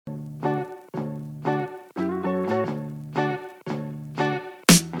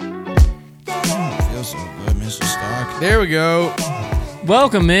There we go.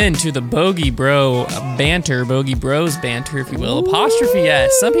 Welcome into the Bogey Bro banter, Bogey Bros banter, if you will. Apostrophe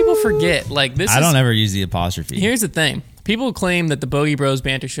S. Some people forget. Like this. I don't ever use the apostrophe. Here's the thing. People claim that the Bogey Bros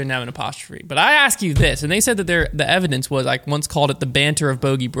banter shouldn't have an apostrophe. But I ask you this, and they said that the evidence was, like, once called it the banter of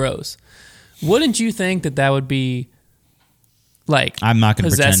Bogey Bros. Wouldn't you think that would be, like, I'm not going to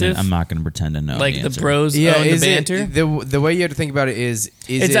possessive? pretend. I'm not going to pretend to know. Like, the bros own the is banter? it, the way you have to think about it is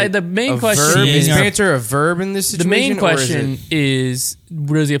It's it like the main a question verb? is- Is banter a verb in this The situation? main or is question is,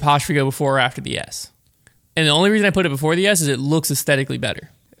 does the apostrophe go before or after the S? And the only reason I put it before the S is it looks aesthetically better.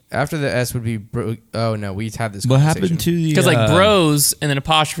 after the S would be oh no, we had this What conversation. happened to the... Because like bros and then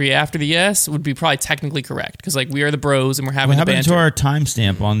apostrophe after the S would be probably technically correct. Because like we are the bros and we're having What the happened banter. to our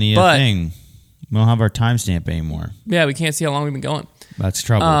timestamp on the But- thing? We don't have our timestamp anymore. Yeah, we can't see how long we've been going. That's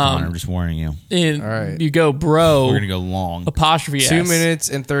trouble, Connor. I'm just warning you. And All right. you go bro, We're going to go long. apostrophe 2 S. minutes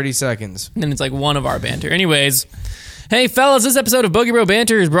and 30 seconds. And it's like one of our banter. Anyways, hey fellas, this episode of Bogey Bro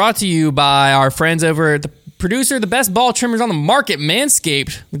Banter is brought to you by our friends over at the producer, the best ball trimmers on the market,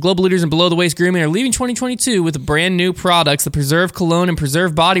 Manscaped. The global leaders in below the waist grooming are leaving 2022 with brand new products, the Preserve Cologne and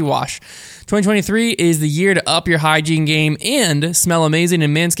Preserve Body Wash. 2023 is the year to up your hygiene game and smell amazing,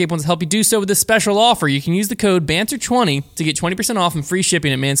 and Manscaped wants to help you do so with this special offer. You can use the code BANTER20 to get 20% off and free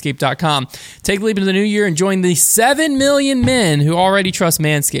shipping at manscaped.com. Take a leap into the new year and join the 7 million men who already trust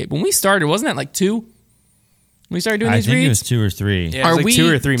Manscaped. When we started, wasn't that like 2? When we started doing I these think it reads? was 2 or 3. Yeah. It was like 2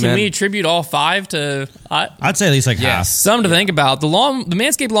 or 3 Can men. we attribute all 5 to... I'd say at least like half. Something to think about. The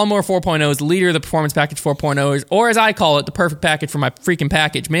Manscaped Lawnmower 4.0 is the leader of the Performance Package 4.0, or as I call it, the perfect package for my freaking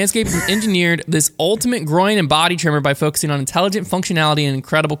package. Manscaped engineered this ultimate groin and body trimmer by focusing on intelligent functionality and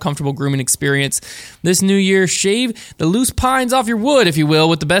incredible, comfortable grooming experience. This new year, shave the loose pines off your wood, if you will,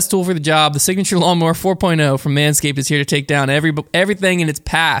 with the best tool for the job. The Signature Lawnmower 4.0 from Manscaped is here to take down everything in its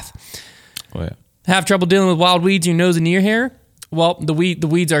path. Oh, yeah. Have trouble dealing with wild weeds in your nose and ear hair? Well, the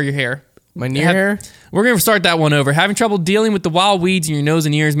weeds are your hair. My near hair? We're going to start that one over. Having trouble dealing with the wild weeds in your nose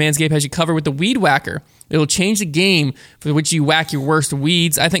and ears, Manscaped has you covered with the Weed Whacker. It will change the game for which you whack your worst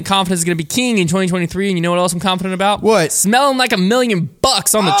weeds. I think confidence is going to be king in 2023, and you know what else I'm confident about? What? Smelling like $1 million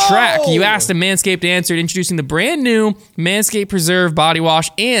on the track. You asked and Manscaped answered, introducing the brand new Manscaped Preserve Body Wash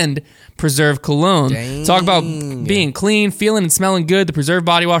and Preserve Cologne. Dang. Talk about being clean, feeling, and smelling good. The Preserve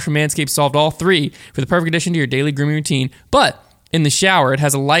Body Wash from Manscaped solved all 3 for the perfect addition to your daily grooming routine. But in the shower, it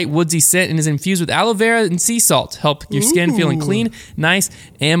has a light woodsy scent and is infused with aloe vera and sea salt to help your skin feeling clean, nice,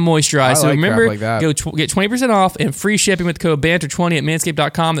 and moisturized. So like remember, crap like that. get 20% off and free shipping with the code BANTER20 at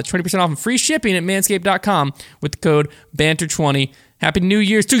manscaped.com. That's 20% off and free shipping at manscaped.com with the code BANTER20. Happy New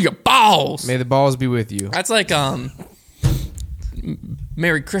Year's to your balls. May the balls be with you. That's like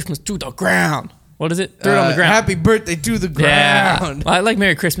Merry Christmas to the ground. What is it? Throw it on the ground. Happy birthday to the Yeah. ground. Well, I like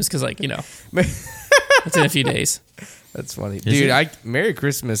Merry Christmas because, like, you know, it's in a few days. That's funny. Is Dude, it? Merry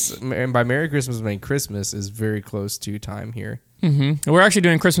Christmas. And by Merry Christmas, I mean Christmas is very close to time here. Mm-hmm. We're actually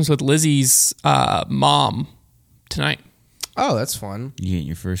doing Christmas with Lizzie's mom tonight. Oh, that's fun. You get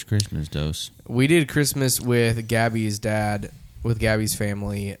your first Christmas dose. We did Christmas with Gabby's dad, with Gabby's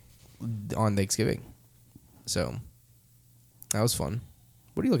family on Thanksgiving. So, that was fun.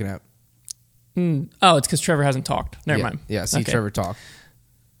 What are you looking at? Oh, it's because Trevor hasn't talked. Never yeah. mind. Yeah, see Okay. Trevor talk.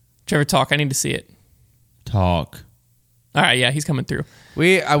 Trevor, talk. I need to see it. Talk. All right, yeah, he's coming through.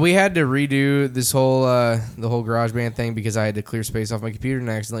 We had to redo this whole the whole GarageBand thing because I had to clear space off my computer and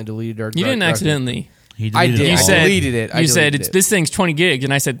I accidentally deleted our. You didn't GarageBand. accidentally. He I deleted did. all You I of said deleted it. You said deleted it. this thing's 20 gigs,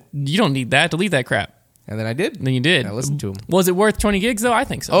 and I said you don't need that. Delete that crap. And then I did. And then you did. I listened to him. Was it worth 20 gigs though? I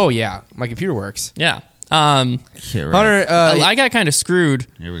think so. Oh yeah, my computer works. Yeah. Shit, right. Hunter, I got kind of screwed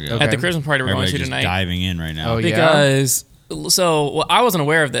Here we go. Okay. at the Christmas party we're going Everybody to just tonight. diving in right now. Oh, yeah. Because I wasn't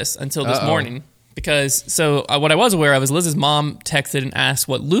aware of this until this Uh-oh. morning. Because what I was aware of is Liz's mom texted and asked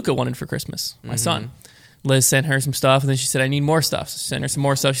what Luca wanted for Christmas, my son. Liz sent her some stuff, and then she said, I need more stuff. So she sent her some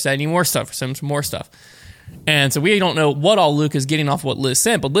more stuff. She said, I need more stuff. Send her some more stuff. And so we don't know what all Luca's getting off what Liz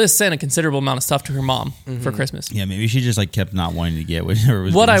sent, but Liz sent a considerable amount of stuff to her mom for Christmas. Yeah, maybe she just like kept not wanting to get whatever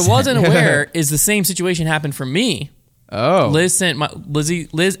was What being I sent. wasn't aware is the same situation happened for me. Oh, Liz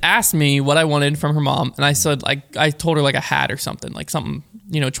asked me what I wanted from her mom, and I said, like, I told her like a hat or something, like something,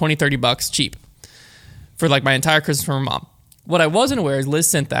 $20-$30 cheap for like my entire Christmas from her mom. What I wasn't aware is Liz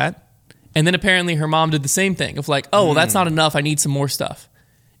sent that, and then apparently her mom did the same thing of like, oh, well, that's not enough. I need some more stuff.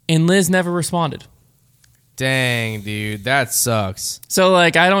 And Liz never responded. dang, dude, that sucks. So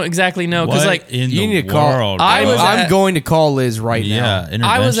like, I don't exactly know because What like in You the need to call. world? I bro? was I'm at- going to call Liz right now. intervention.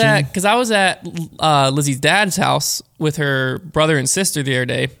 I was at Lizzie's dad's house with her brother and sister the other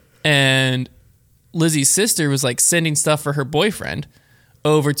day, and Lizzie's sister was like sending stuff for her boyfriend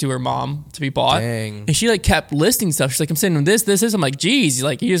over to her mom to be bought. Dang. And she like kept listing stuff. She's like, I'm sending them this. I'm like, geez,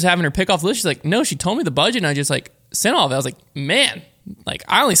 like you just having her pick off the list. She's like, no, she told me the budget and I just like sent all of it. I was like, man, like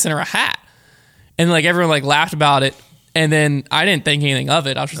I only sent her a hat. And like everyone like laughed about it. And then I didn't think anything of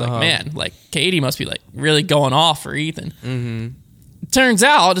it. I was just like, man, like Katie must be like really going off for Ethan. Mm-hmm. Turns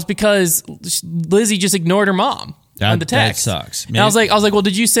out it's because Lizzie just ignored her mom on the text. That sucks. And I was like, well,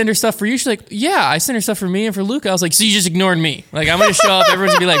 did you send her stuff for you? She's like, yeah, I sent her stuff for me and for Luca. I was like, so you just ignored me. Like I'm going to show up.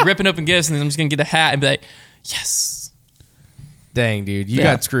 Everyone's going to be like ripping open gifts and then I'm just going to get a hat and be like, yes. Dang, dude, you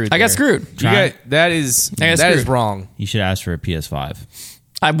got screwed. I got screwed. That is wrong. You should ask for a PS5.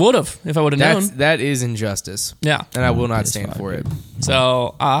 I would have if I would have known. That is injustice. Yeah, and I will not stand for it.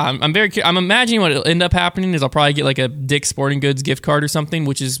 So I'm very curious. I'm imagining what will end up happening is I'll probably get like a Dick's Sporting Goods gift card or something,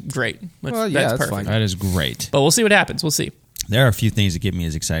 which is great. That's perfect. fine. That is great. But we'll see what happens. We'll see. There are a few things that get me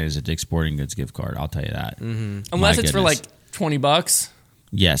as excited as a Dick's Sporting Goods gift card. I'll tell you that. Mm-hmm. Unless it's for like $20.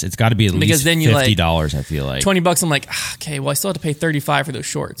 Yes, it's got to be at least then you $50. I feel like $20. I'm like, okay, well, I still have to pay $35 for those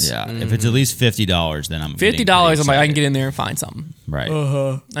shorts. Yeah, if it's at least $50, then I'm $50. I'm like, I can get in there and find something. Right.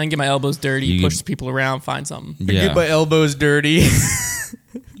 I can get my elbows dirty, push people around, find something. Yeah. Get my elbows dirty.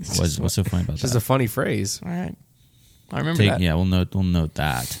 What's so funny about Just that? a funny phrase. All right, I remember that. Yeah, we'll note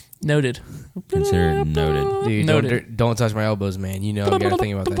that. Noted. Consider it noted. Dude, Noted. don't touch my elbows, man. You know I gotta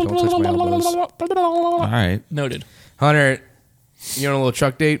think about that. Don't touch my elbows. All right. Noted. Hunter, you on a little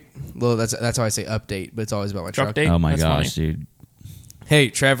truck date? Well, that's how I say update, but it's always about my truck. Date? Oh my That's gosh, funny. dude. Hey,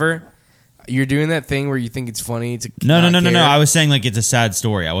 Trevor, you're doing that thing where you think it's funny to No. care. I was saying like it's a sad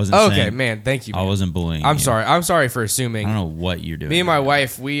story. I wasn't Okay, saying. man. Thank you. I Man. wasn't bullying. I'm you. sorry. I'm sorry for I assuming. don't know what you're doing. Me and my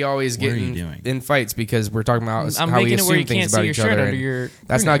wife, we always What get are you doing? in fights because we're talking about I'm how we making it where you assume things can't about see your each shirt other. under and your.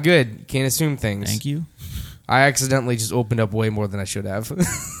 That's crew not neck. good. Can't assume things. Thank you. I accidentally just opened up way more than I should have.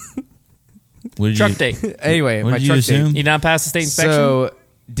 What did Truck you, date. Anyway, What my did you truck assume? date. You not pass the state inspection? So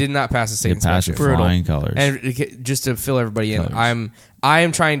did not pass the state You passed inspection. with flying colors. And just to fill everybody in, Colors. I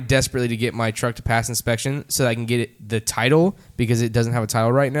am trying desperately to get my truck to pass inspection so that I can get the title because it doesn't have a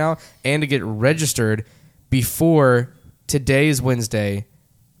title right now, and to get it registered before today is Wednesday,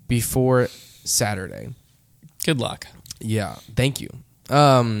 before Saturday. Good luck. Yeah, thank you.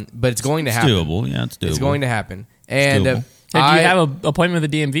 But it's going to It's happen. doable. Yeah, it's doable. It's going to happen. And doable. Hey, do you have an appointment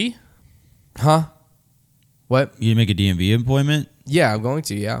with the DMV? Huh? What? You make a DMV appointment. Yeah, I'm going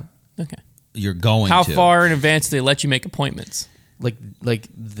to. Yeah, Okay. You're going. How to. far in advance do they let you make appointments? like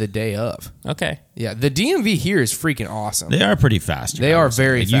the day of. Okay. Yeah, the DMV here is freaking awesome. They are pretty fast. They are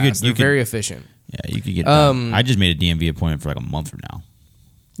very Like, fast. They're very efficient. Yeah, you could get. Done. I just made a DMV appointment for like a month from now.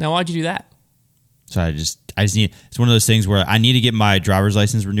 Now, why'd you do that? So I just need. It's one of those things where I need to get my driver's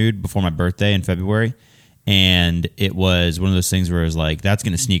license renewed before my birthday in February, and it was one of those things where it was like that's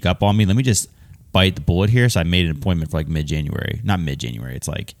going to sneak up on me. Let me just bite the bullet here. So I made an appointment for like mid-January. Not mid-January. It's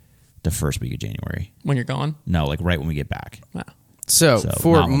like the first week of January. When you're gone? No, like right when we get back. Wow. So So,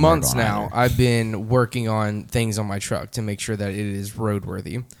 for not when we're months gone now, either. I've been working on things on my truck to make sure that it is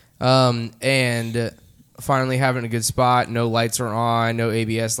roadworthy. And finally having a good spot. No lights are on. No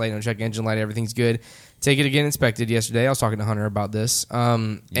ABS light. No check engine light. Everything's good. Take it to get inspected yesterday. I was talking to Hunter about this.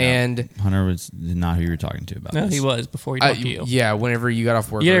 And Hunter was not who you were talking to about No, this. he was before he talked to you. yeah, whenever you got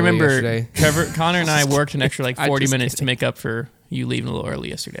off work, You gotta early remember, yesterday. Trevor, Connor and I worked an extra like I'm 40 just minutes to kidding. make up for you leaving a little early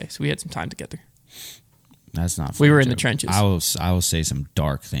yesterday. So we had some time together. That's not. We funny, were in the Joe. trenches. I will say some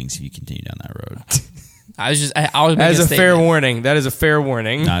dark things if you continue down that road. I was That making is a fair statement. warning. That is a fair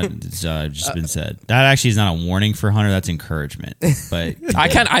warning. It's just been said. That actually is not a warning for Hunter. That's encouragement. But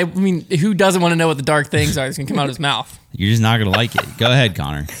I mean, who doesn't want to know what the dark things are that's going to come out of his mouth? you're just not gonna like it. Go ahead,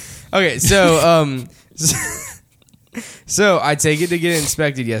 Connor. Okay, so so I take it to get it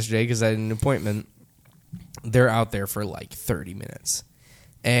inspected yesterday because I had an appointment. They're out there for like 30 minutes,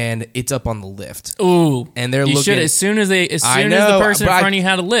 and it's up on the lift. Ooh. And they're you looking. should, as soon as I the know, person in but front of you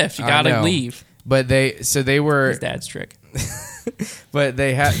had a lift, you I got to know. leave. But they were His dad's trick. but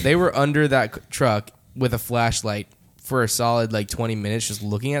they were under that truck with a flashlight for a solid like 20 minutes just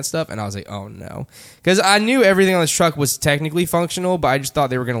looking at stuff, and I was like, oh no, because I knew everything on this truck was technically functional, but I just thought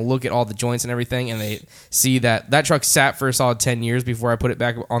they were going to look at all the joints and everything, and they see that truck sat for a solid 10 years before I put it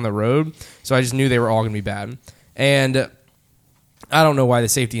back on the road, so I just knew they were all going to be bad. And I don't know why the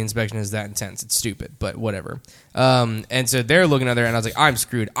safety inspection is that intense. It's stupid, but whatever. And so they're looking at there, and I was like, I'm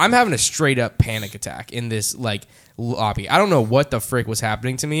screwed. I'm having a straight up panic attack in this like lobby. I don't know what the frick was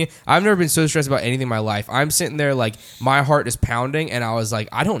happening to me. I've never been so stressed about anything in my life. I'm sitting there like my heart is pounding, and I was like,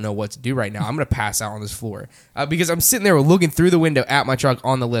 I don't know what to do right now. I'm gonna pass out on this floor because I'm sitting there looking through the window at my truck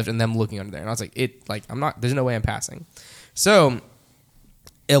on the lift, and them looking under there, and I was like, I'm not. There's no way I'm passing. So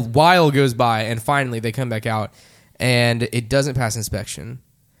a while goes by, and finally they come back out. and it doesn't pass inspection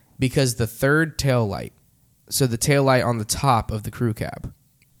because the third tail light, so the tail light on the top of the crew cab,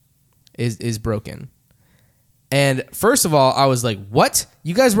 is broken. And first of all, I was like, "What?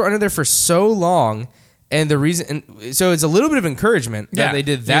 You guys were under there for so long." And the reason, and so it's a little bit of encouragement that they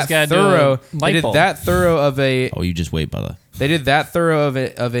did that thorough. They did that thorough of a. Oh, you just wait, brother. They did that thorough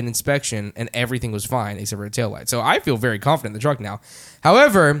of an inspection, and everything was fine except for a taillight. So I feel very confident in the truck now.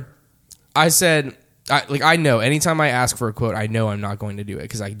 However, I said, I know anytime I ask for a quote, I know I'm not going to do it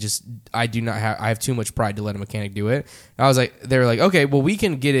because I have too much pride to let a mechanic do it. And I was like, they were like, okay, well, we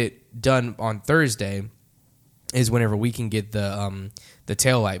can get it done on Thursday. Is whenever we can get the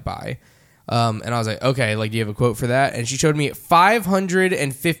taillight by. And I was like, okay, like, do you have a quote for that? And she showed me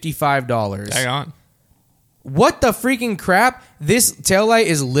 $555. Hang on. What the freaking crap? This taillight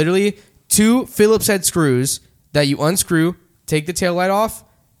is literally 2 Phillips head screws that you unscrew, take the taillight off,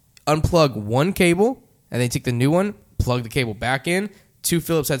 unplug one cable, and then take the new one, plug the cable back in, 2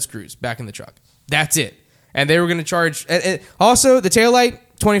 Phillips head screws back in the truck. That's it. And they were going to charge... also, the taillight,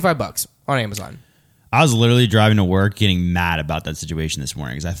 $25 on Amazon. I was literally driving to work getting mad about that situation this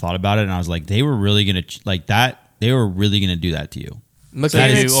morning because I thought about it and I was like, they were really going to like that. They were really going to do that to you. So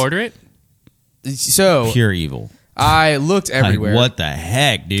did you order it? So pure evil. I looked everywhere. Like, what the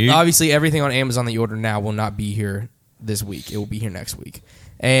heck, dude? Obviously, everything on Amazon that you order now will not be here this week. It will be here next week.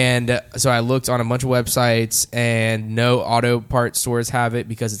 And so I looked on a bunch of websites, and no auto parts stores have it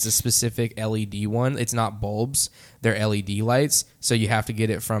because it's a specific LED one. It's not bulbs; they're LED lights. So you have to get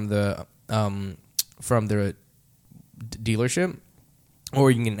it from the dealership, or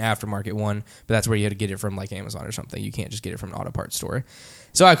you can get an aftermarket one, but that's where you have to get it from, like Amazon or something. You can't just get it from an auto parts store.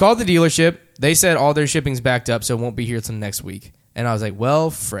 So I called the dealership. They said all their shipping's backed up, so it won't be here till next week. And I was like, well,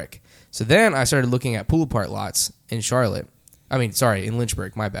 frick. So then I started looking at pull apart lots in Charlotte. In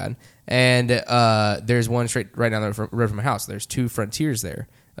Lynchburg, my bad. And there's one right down the road from my house. There's 2 Frontiers there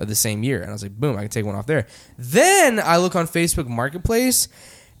of the same year. And I was like, boom, I can take one off there. Then I look on Facebook Marketplace,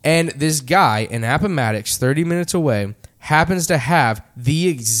 and this guy in Appomattox, 30 minutes away, happens to have the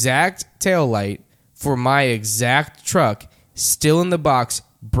exact taillight for my exact truck still in the box,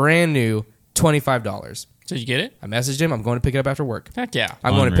 brand new, $25. So did you get it? I messaged him. I'm going to pick it up after work. Heck yeah.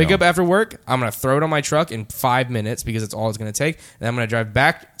 I'm going to pick it up after work. I'm going to throw it on my truck in 5 minutes because that's all it's going to take. And I'm going to drive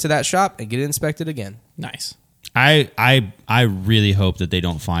back to that shop and get it inspected again. Nice. I really hope that they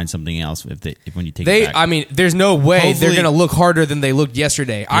don't find something else if when you take it back. I mean, there's no way Hopefully, they're going to look harder than they looked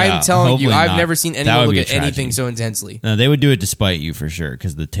yesterday. I'm telling you, I've never seen anyone look at anything so intensely. No, they would do it despite you for sure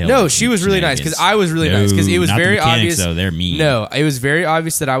because the tail. No, she was really nice because I was really nice because it was very obvious. Though, they're mean. No, it was very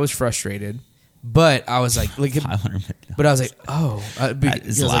obvious that I was frustrated. But I was like, but I was like, oh,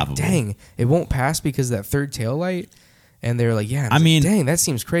 it's laughable. Like, dang, it won't pass because of that third tail light. And they were like, yeah. Dang, that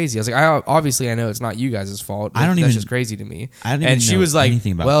seems crazy. I was like, obviously I know it's not you guys' fault. That's just crazy to me. I didn't even know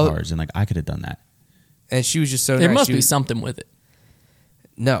anything about cars, and like I could have done that. And she was just so nice. There must be something with it.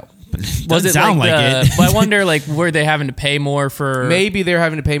 No. Was it sound like it? But I wonder, like, were they having to pay more for? Maybe they're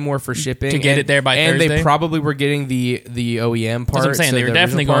having to pay more for shipping to get it there by Thursday. And they probably were getting the OEM part. That's what I'm saying. They were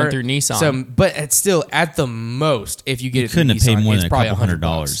definitely going through Nissan. So, but it's still at the most, if you get it, couldn't have paid more than probably a couple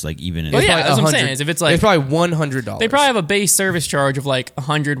 $100. Like even. Well, yeah, that's what I'm saying. Is if it's like it's probably $100. They probably have a base service charge of like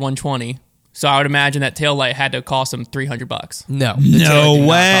 $100, $120. So I would imagine that tail light had to cost them $300. No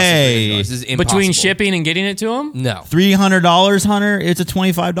way. This is impossible. Between shipping and getting it to them. No, $300, Hunter. It's a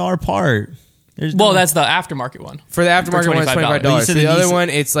 $25 part. That's the aftermarket one. For the aftermarket one, it's $25. For the other one,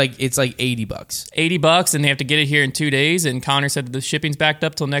 it's like $80. $80, and they have to get it here in 2 days. And Connor said that the shipping's backed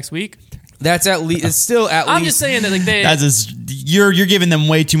up till next week. That's at least. It's still at least. I'm just saying that like you're giving them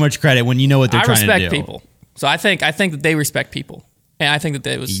way too much credit when you know what they're trying to do. I respect people, so I think that they respect people. And I think that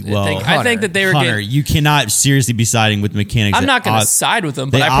they was. Well, I think that they were. Hunter, you cannot seriously be siding with mechanics. I'm not going to side with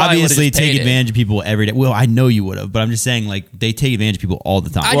them, but they I probably obviously take it. advantage of people every day. Well, I know you would have, but I'm just saying, like, they take advantage of people all the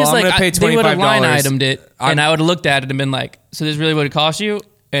time. I just they would have line itemed it, and I would have looked at it and been like, "So this is really what it cost you?"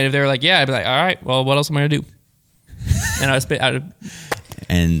 And if they were like, "Yeah," I'd be like, "All right, well, what else am I going to do?" And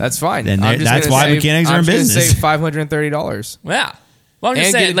and that's fine. And that's why mechanics are in business. Save $530. Yeah. Well, I'm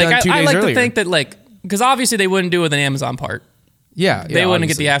just saying, like, I like to think that, like, because obviously they wouldn't do it with an Amazon part. Yeah, they wouldn't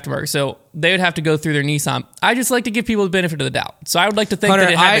get the aftermarket, so they would have to go through their Nissan. I just like to give people the benefit of the doubt, so I would like to think Hunter,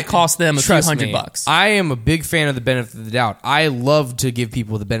 that it had to cost them a few $100. I am a big fan of the benefit of the doubt. I love to give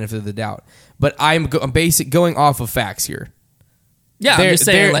people the benefit of the doubt, but I'm going off of facts here. Yeah, I'm just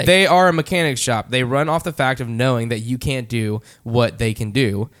saying, like, they are a mechanic shop. They run off the fact of knowing that you can't do what they can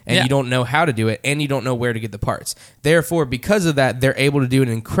do, and you don't know how to do it, and you don't know where to get the parts. Therefore, because of that, they're able to do an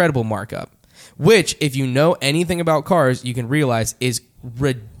incredible markup. Which, if you know anything about cars, you can realize is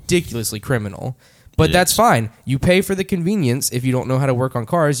ridiculously criminal. But It that's is. fine. You pay for the convenience if you don't know how to work on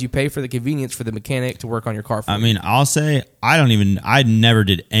cars. You pay for the convenience for the mechanic to work on your car for I you. mean, I'll say I never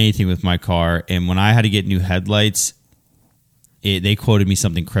did anything with my car, and when I had to get new headlights, they quoted me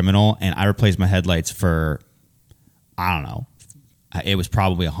something criminal, and I replaced my headlights for, I don't know, it was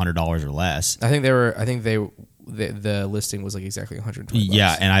probably $100 or less. I think the listing was like exactly $120.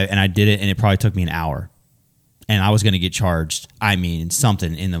 Yeah, and I did it, and it probably took me an hour, and I was going to get charged. I mean,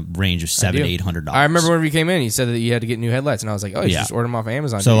 something in the range of $700-800. I remember when we came in, you said that you had to get new headlights, and I was like, oh, you Yeah. just order them off of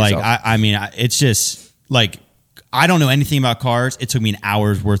Amazon. So do it like, yourself. I mean, it's just like I don't know anything about cars. It took me an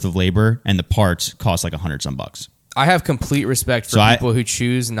hour's worth of labor, and the parts cost like $100 some bucks. I have complete respect for So people who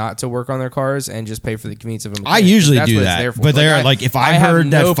choose not to work on their cars and just pay for the convenience of a mechanic. I usually That's do what it's that, there for. but they're like, if I have heard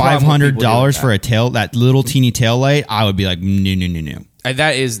no that problem with people doing $500 for that little teeny tail light, I would be like, no.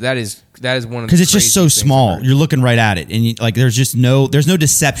 that is one of the Because it's just so craziest things small. I've heard. You're looking right at it, and like there's no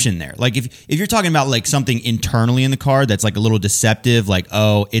deception there. Like if you're talking about like something internally in the car that's like a little deceptive, like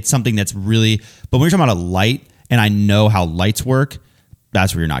oh, it's something that's really. But when you're talking about a light, and I know how lights work,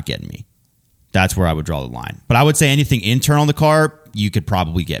 that's where you're not getting me. That's where I would draw the line. But I would say anything internal in the car, you could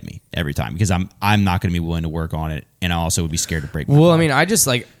probably get me every time because I'm not going to be willing to work on it, and I also would be scared to break. My Well, car. I mean, I just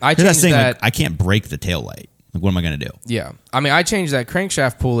like I 'Cause that's changed the thing, that. like, I can't break the tail light. Like, what am I going to do? Yeah, I mean, I changed that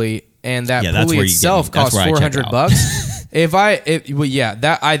crankshaft pulley, and that Yeah, that's pulley where you get itself me. That's cost where I check $400 out. bucks.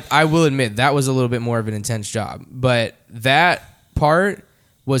 I will admit that was a little bit more of an intense job, but that part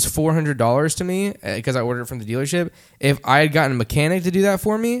was $400 to me because I ordered it from the dealership. If I had gotten a mechanic to do that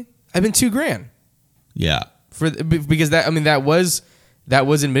for me, I'd been $2,000 Yeah. because that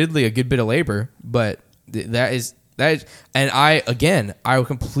was admittedly a good bit of labor, but that is. And I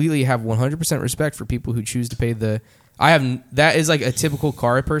completely have 100% respect for people who choose to pay that is like a typical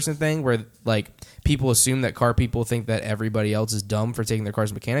car person thing where like people assume that car people think that everybody else is dumb for taking their cars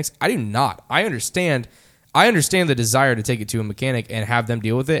to mechanics. I do not. I understand the desire to take it to a mechanic and have them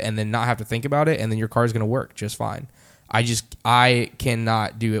deal with it and then not have to think about it, and then your car is going to work just fine. I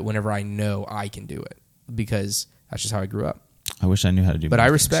cannot do it whenever I know I can do it because that's just how I grew up. I wish I knew how to do. But most I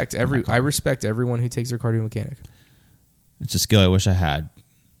things respect in my car. I respect everyone who takes their car to a mechanic. It's a skill I wish I had.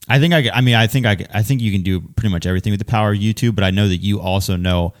 I think you can do pretty much everything with the power of YouTube, but I know that you also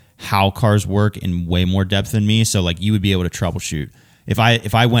know how cars work in way more depth than me. So like you would be able to troubleshoot. If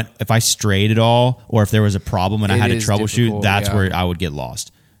I strayed at all, or if there was a problem and I It had to is troubleshoot, difficult, that's yeah. where I would get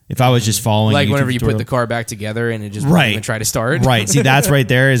lost. If I was just following, Like YouTube whenever you put tutorial- the car back together and it just won't even try to start. right. See, that's right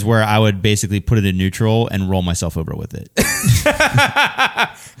there is where I would basically put it in neutral and roll myself over with it.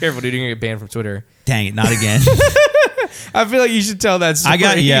 Careful, dude, you're gonna get banned from Twitter. Dang it, not again. I feel like you should tell that story.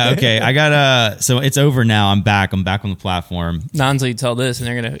 So it's over now. I'm back on the platform. Not until you tell this, and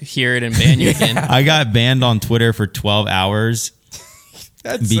they're gonna hear it and ban you again. I got banned on Twitter for 12 hours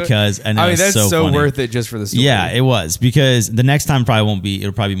because and I mean, that's so funny. worth it just for the story. Yeah, it was because the next time probably won't be.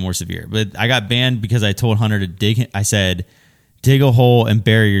 It'll probably be more severe. But I got banned because I told Hunter to dig. I said, "Dig a hole and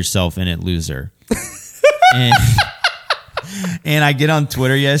bury yourself in it, loser." And I get on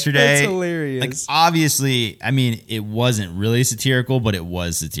Twitter yesterday. That's hilarious. Like obviously, I mean, it wasn't really satirical, but it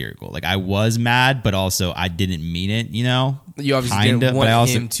was satirical. Like I was mad, but also I didn't mean it. You know, You obviously Kinda, didn't but want I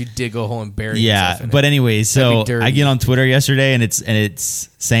also- him to dig a hole and bury yeah, himself in but it. anyway, so That'd be dirty. I get on Twitter yesterday, and it's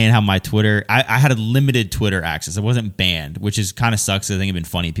saying how my Twitter, I had a limited Twitter access. I wasn't banned, which is kind of sucks. I think it'd been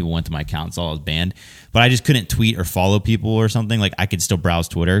funny. People went to my account, so I was banned, but I just couldn't tweet or follow people or something. Like I could still browse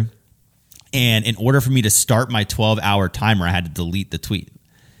Twitter, and in order for me to start my 12-hour timer, I had to delete the tweet.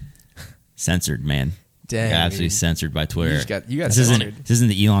 Censored, man. Dang, Got absolutely dude. censored by Twitter. You got this censored. isn't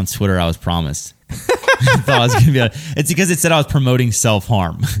the Elon's Twitter I was promised. I thought I was gonna be it's because it said I was promoting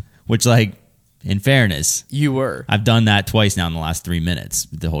self-harm, which, like, in fairness, You were. I've done that twice now in the last 3 minutes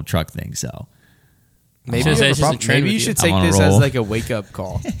with the whole truck thing. So Maybe, Just you, say have it's a just a problem. trend Maybe with you you. should I'm take on a this roll. as like a wake-up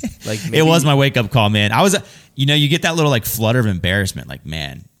call. Like it was my wake-up call, man. I was, you get that little like flutter of embarrassment, like,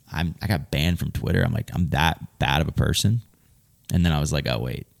 man, I got banned from Twitter. I'm like, I'm that bad of a person. And then I was like, oh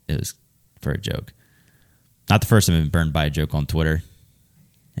wait, it was for a joke. Not the first time I've been burned by a joke on Twitter.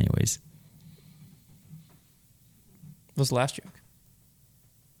 Anyways, What was the last joke?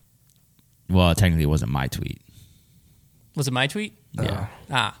 well, technically it wasn't my tweet. Was it my tweet? Yeah,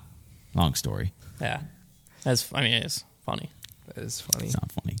 long story. Yeah. It's funny. That is funny. It's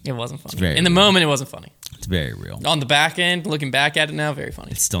not funny. It wasn't funny. very In the real. moment, it wasn't funny. It's very real. On the back end, looking back at it now, very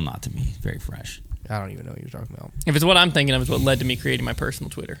funny. It's still not to me. It's very fresh. I don't even know what you're talking about. If it's what I'm thinking of, it's what led to me creating my personal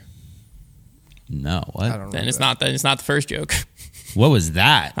Twitter. No, what? I don't know. Then it's not the first joke. What was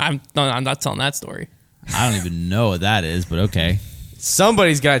that? I'm not telling that story. I don't even know what that is, but okay.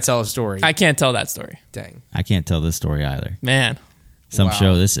 Somebody's got to tell a story. I can't tell that story. Dang. I can't tell this story either. Man, Some Wow.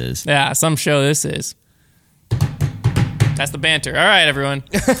 show this is. Yeah, some show this is. That's the banter. All right, everyone.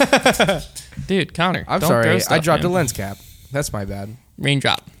 Dude, Connor. I'm don't throw sorry. stuff, I dropped man. a lens cap. That's my bad.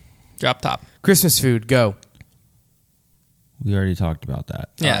 Raindrop. Drop top. Christmas food. Go. We already talked about that.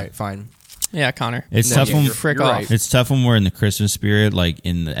 Yeah. All right, fine. Yeah, Connor. It's No, tough yeah, when you're- frick you're off. right. it's tough when we're in the Christmas spirit, like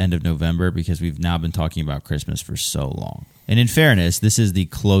in the end of November, because we've now been talking about Christmas for so long. And in fairness, this is the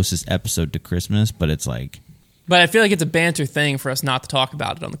closest episode to Christmas, but it's like But I feel like it's a banter thing for us not to talk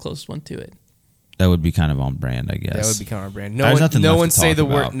about it on the closest one to it. that would be kind of on brand, I guess. That would be kind of our brand. There's nothing no left one to say talk the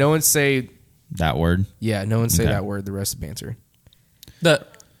word. about. No one say. That word. Yeah, no one say Okay. that word. The rest of banter. The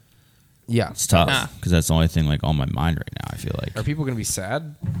Yeah. It's tough Nah. because that's the only thing like on my mind right now. I feel like Are people gonna be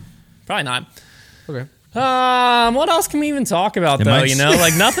sad? Probably not. Okay. What else can we even talk about It though? might You know,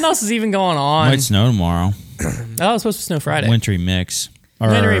 like nothing else is even going on. might snow tomorrow. Oh, it's supposed to snow Friday. Wintry mix. Or-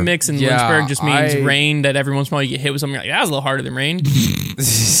 Wintry mix in Yeah, Lynchburg just means I- rain that every once in a while you get hit with something. You're like, that was a little harder than rain.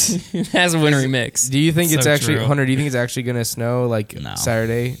 It has a wintry mix. Do you think So it's actually true. Hunter? Do you think it's actually gonna snow like No.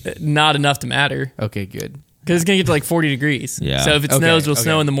 Saturday? Not enough to matter Okay, good. because it's gonna get to like 40 degrees. Yeah. So if it Okay, snows, it'll okay.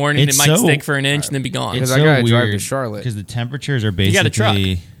 snow in the morning. It's it might so- stick for an inch and then be gone. Because I gotta drive to Charlotte. because the temperatures are got a truck.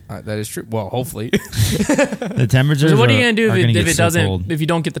 basically That is true. Well, hopefully. the temperatures. So what are you are- gonna do are if, gonna if get it so doesn't? cold. If you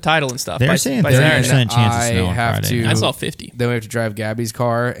don't get the title and stuff? They're by- saying by 30% Saturday? chance of I snow on have Friday. to- I saw 50. Then we have to drive Gabby's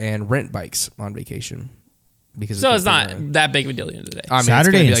car and rent bikes on vacation. Because So of it's the not rain. that big of a deal at the end of the day. I mean, Saturday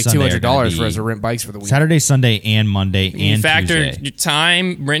it's gonna and be like Sunday are gonna $200 for be- us to rent bikes for the week. Saturday, Sunday, and Monday, You and factor Tuesday. your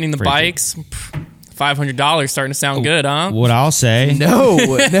time renting the Freaking. bikes. $500 starting to sound good, huh? What I'll say, No,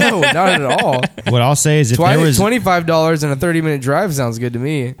 not at all. what I'll say is, if there was $25 and a 30-minute drive sounds good to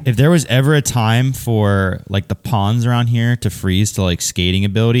me. if there was ever a time for like the ponds around here to freeze to like skating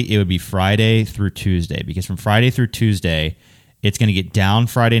ability, it would be Friday through Tuesday, because from Friday through Tuesday, it's going to get down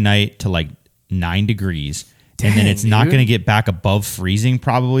Friday night to like 9 degrees. And then Dang, it's not dude. going to get back above freezing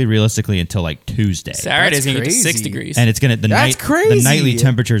probably realistically until like Tuesday. Saturday's going to get to 6 crazy. degrees. And it's going to the That's crazy. the nightly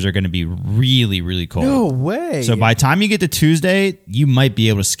temperatures are going to be really really cold. No way. So by the time you get to Tuesday, you might be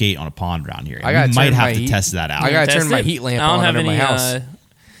able to skate on a pond around here. I gotta You might turn have my to heat- test that out. I gotta Test turn my it. heat lamp I don't on have under my any, house.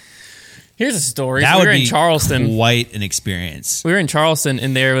 Here's a story. that So would we were be in Charleston. quite an experience. We were in Charleston,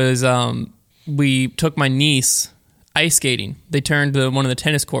 and there was we took my niece ice skating. They turned one of the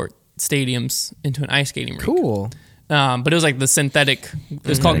tennis court stadiums into an ice skating rink. Cool. But it was like the synthetic. It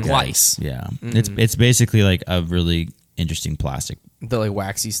was called Glice. Yeah, it's basically like a really interesting plastic. The like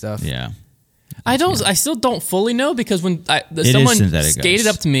waxy stuff. Yeah, I still don't fully know because when is someone synthetic skated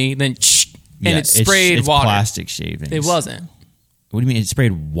ice. up to me, then and Yeah, it sprayed it's water. plastic shavings. It wasn't. What do you mean? It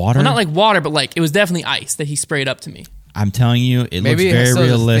sprayed water? Well, not like water, but like it was definitely ice that he sprayed up to me. I'm telling you, it Maybe looks it very still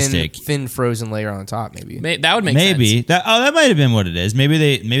has a realistic. thin frozen layer on top. Maybe. That would make Maybe sense. that might have been what it is. Maybe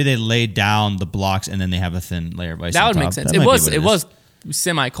they laid down the blocks and then they have a thin layer of ice. That on would make top. sense. That It might be was what it is. was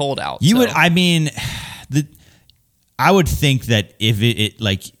semi cold out. You so. would. I mean, I would think that if it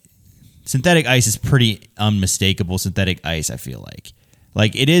like synthetic ice is pretty unmistakable synthetic ice. I feel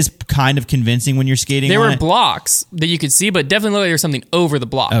like it is kind of convincing when you're skating. There on were it. blocks that you could see, but definitely looked like there was something over the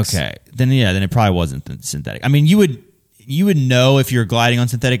blocks. Okay, then it probably wasn't synthetic. I mean, you would know if you're gliding on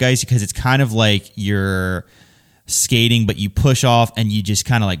synthetic ice because it's kind of like you're skating, but you push off and you just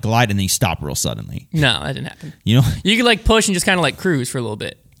kind of like glide and then you stop real suddenly. No, that didn't happen. You know? You could like push and just kind of like cruise for a little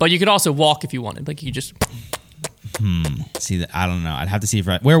bit, but you could also walk if you wanted. Like you could just See that? I don't know. I'd have to see if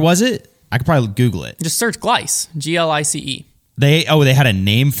where was it. I could probably Google it. search Glice, Glice. They had a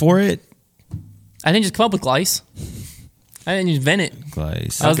name for it. I didn't just come up with Glice. I didn't invent it.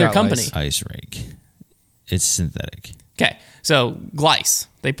 Glice. That was their got company. Glice. Ice rink. It's synthetic. Okay, so Glice.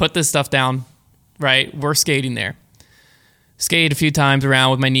 They put this stuff down, right? We're skating there. Skated a few times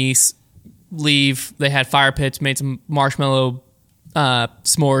around with my niece. Leave. They had fire pits, made some marshmallow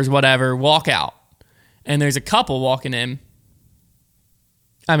s'mores, whatever. Walk out. And there's a couple walking in.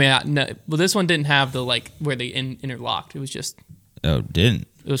 I mean, no, well, this one didn't have the, like, where they interlocked. It was just, Oh, didn't.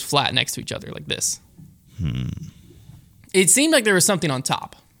 it was flat next to each other like this. It seemed like there was something on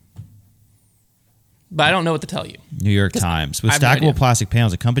top. But I don't know what to tell you. New York Times. With I have no idea. stackable plastic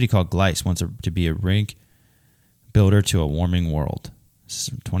panels, a company called Glice wants to be a rink builder to a warming world. This is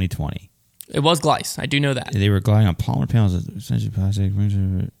from 2020. It was Glice. I do know that. They were gliding on polymer panels, essentially plastic.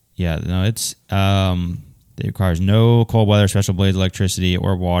 Yeah, no, it's it requires no cold weather, special blades, electricity,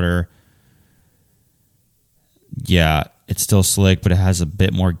 or water. Yeah, it's still slick, but it has a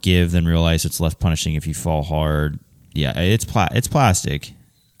bit more give than real ice. It's less punishing if you fall hard. Yeah, it's plastic.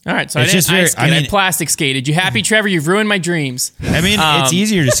 All right, so It's I didn't just very- ice skate. I mean- I plastic skated. You happy, Trevor? You've ruined my dreams. I mean, it's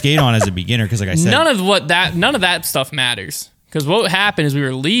easier to skate on as a beginner because, like I said, None of that stuff matters. Because what happened is we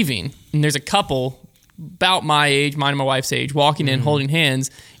were leaving, and there's a couple about my age, mine and my wife's age, walking in, holding hands,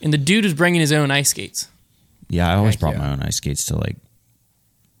 and the dude was bringing his own ice skates. Yeah, I always Heck brought yeah. my own ice skates to like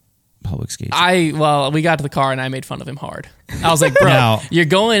public skates. We got to the car and I made fun of him hard. I was like, bro, Now- you're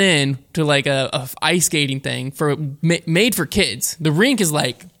going in to like a ice skating thing made for kids. The rink is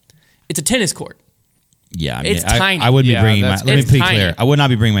like, it's a tennis court. Yeah, I mean, It's tiny. I wouldn't Yeah, be bringing my. that's- Let me it's be tiny. clear. I would not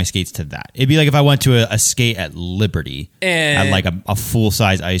be bringing my skates to that. It'd be like if I went to a skate at Liberty And- at like a full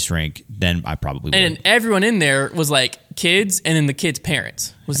size ice rink. Then I probably would. And everyone in there was like kids, and then the kids'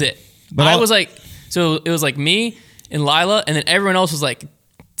 parents was it. But I I'll- was like, so it was like me and Lila, and then everyone else was like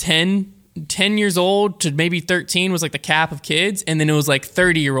 10 years old to maybe 13 was like the cap of kids, and then it was like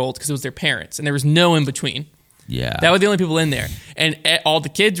 30-year-olds because it was their parents, and there was no in between. yeah, That were the only people in there, and all the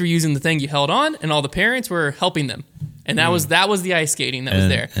kids were using the thing you held on, and all the parents were helping them, and that was the ice skating that was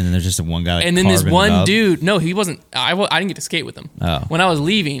there. And then there's just a one guy. Like, And then this carving it one up. dude, no, he wasn't. I didn't get to skate with him. Oh. When I was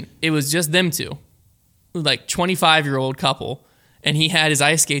leaving, it was just them two, like 25-year-old couple, and he had his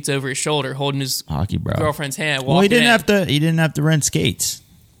ice skates over his shoulder, holding his hockey bro. girlfriend's hand. Well, he walking didn't in. have to. He didn't have to rent skates.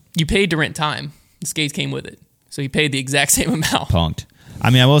 You paid to rent time. The skates came with it, so he paid the exact same amount. Punked. I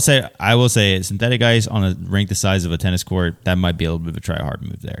mean, I will say, synthetic ice on a rink the size of a tennis court, that might be a little bit of a try hard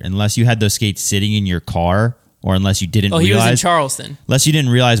move there. Unless you had those skates sitting in your car, or unless you didn't Oh, he was in realize, Charleston. unless you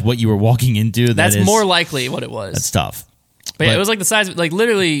didn't realize what you were walking into. That's that is, more likely what it was. That's tough. but yeah, but- it was like the size, like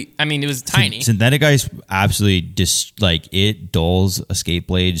literally. I mean, it was tiny. Synthetic ice absolutely it dulls a skate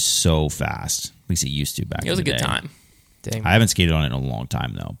blade so fast. At least it used to back. It was a in the good day. time. Dang. I haven't skated on it in a long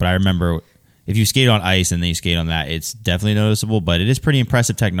time though, but I remember if you skate on ice and then you skate on that, it's definitely noticeable. But it is pretty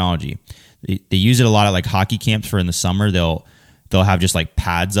impressive technology. They use it a lot at like hockey camps for in the summer. They'll have just like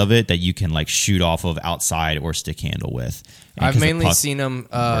pads of it that you can like shoot off of outside or stick handle with. And I've 'cause the mainly puck seen them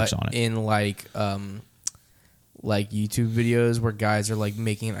works on it. in like YouTube videos where guys are like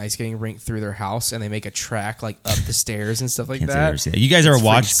making an ice skating rink through their house and they make a track like up the stairs and stuff like Can't say I've ever that. seen that. You guys ever It's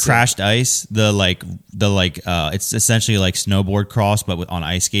watched freaking sick. Crashed Ice? It's essentially like snowboard cross, but on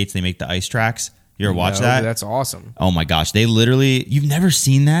ice skates they make the ice tracks. You ever watch No, that? That's awesome. Oh my gosh, they literally, you've never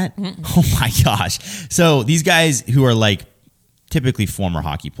seen that? Oh my gosh. So these guys who are like typically former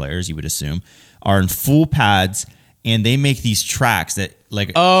hockey players, you would assume, are in full pads and they make these tracks that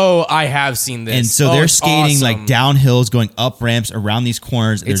like, Oh, I have seen this. and so Oh, they're it's skating awesome. like down hills, going up ramps around these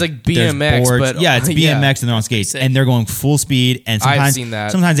corners. It's There's- like there's BMX, boards. but- yeah, it's yeah. BMX and they're on skates Sick. and they're going full speed. And I've sometimes, seen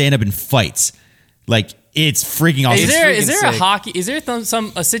that. sometimes they end up in fights. Like it's freaking awesome. Is there a sick. hockey? Is there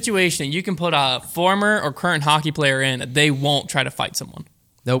a situation you can put a former or current hockey player in that they won't try to fight someone?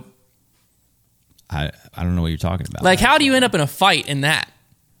 Nope. I don't know what you're talking about. Like, how do you end up in a fight in that?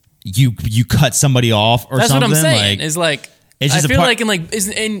 you cut somebody off or That's something. what I'm saying. Like, Is like It's I just a feel part- like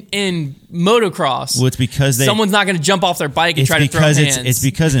in motocross, well, it's because someone's not going to jump off their bike and it's try to throw because hands. it's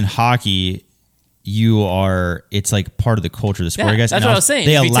because in hockey it's like part of the culture of the sport. Yeah, I guess that's And what I was saying.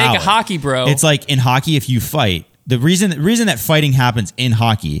 They If you allow take a it. hockey bro- it's like in hockey if you fight. The reason that fighting happens in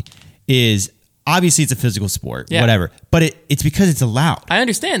hockey is obviously it's a physical sport, Yeah. whatever. But it's because it's allowed. I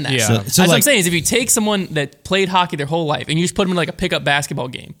understand that. Yeah. So That's what I'm like saying is if you take someone that played hockey their whole life and you just put them in like a pickup basketball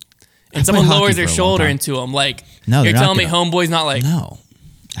game, and someone played hockey lowers their for a long shoulder time. into them, like No, you're they're not telling me gonna- homeboy's not like No,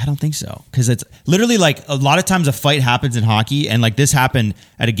 I don't think so. Because it's literally like a lot of times a fight happens in hockey, and like this happened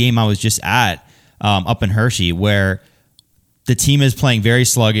at a game I was just at up in Hershey, where the team is playing very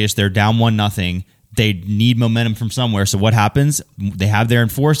sluggish. They're down 1-0. They need momentum from somewhere. So what happens? They have their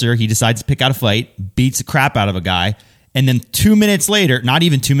enforcer. He decides to pick out a fight, beats the crap out of a guy. And then 2 minutes later, not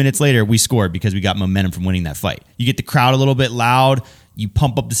even 2 minutes later, we scored because we got momentum from winning that fight. You get the crowd a little bit loud. You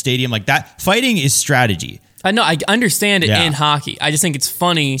pump up the stadium like that. Fighting is strategy. I know I understand it Yeah. in hockey. I just think it's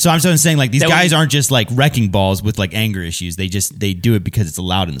funny. So I'm saying like these That would guys be- aren't just like wrecking balls with like anger issues. They do it because it's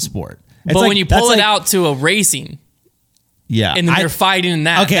allowed in the sport. It's but like- when you that's pull it like- out to a racing yeah, and then I- they're fighting in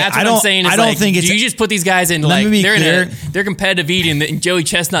that, Okay, that's I what I'm don't- saying. Is I don't like, think it's- do you just put these guys in Let like me be they're clear. they're competitive eating and Joey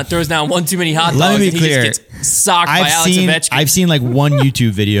Chestnut throws down one too many hot dogs Let me be and clear. he just gets socked by Alex Ovechkin. I've seen like one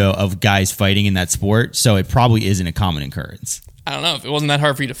YouTube video of guys fighting in that sport, so it probably isn't a common occurrence. I don't know if it wasn't that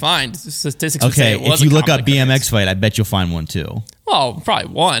hard for you to find. Statistics would say Okay, it was if you a look common up BMX occurrence. fight, I bet you'll find one too. Well,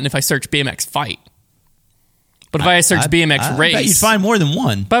 probably one if I search BMX fight. But if I search BMX I race, bet you'd find more than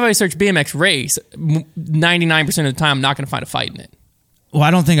one. but if I search BMX race, 99% of the time I'm not going to find a fight in it. Well,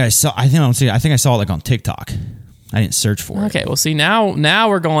 I don't think I saw. I think I saw it like on TikTok. I didn't search for it. Okay, well, see now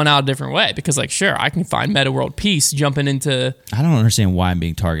we're going out a different way because, like, sure, I can find Meta World Peace jumping into I don't understand why I'm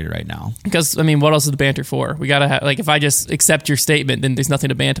being targeted right now. because I mean, what else is the banter for? We gotta have like if I just accept your statement, then there's nothing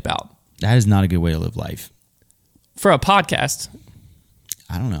to bant about That is not a good way to live life. for a podcast.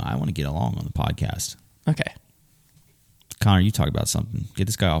 I don't know. I want to get along on the podcast. Okay, Connor, you talk about something. Get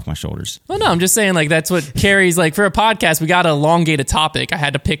this guy off my shoulders. Well, no, I'm just saying, like, that's what carries, like, for a podcast, we got to elongate a topic. I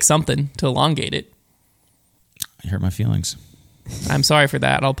had to pick something to elongate it. You hurt my feelings. I'm sorry for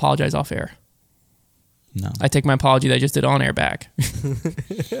that. I'll apologize off air. No. I take my apology that I just did on air back.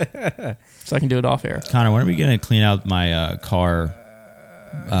 So I can do it off air. Connor, when are we going to clean out my car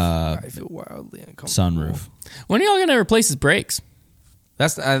I feel wildly uncomfortable. sunroof? When are y'all going to replace his brakes?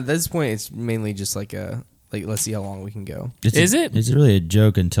 That's at this point. It's mainly just like let's see how long we can go. Is it? It's really a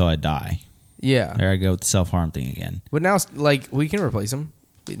joke until I die. Yeah, There I go with the self-harm thing again. but now like we can replace them.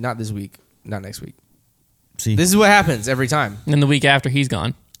 Not this week. Not next week. See, This is what happens every time. And then the week after he's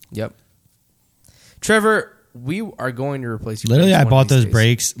gone. Yep. Trevor, we are going to replace your literally, brakes I one bought of these those days.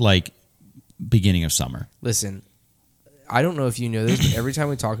 brakes like beginning of summer. Listen, I don't know if you know this, but every time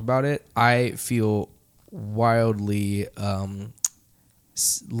we talk about it, I feel wildly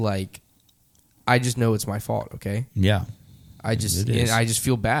like I just know it's my fault. Okay, Yeah. I just It is. and I just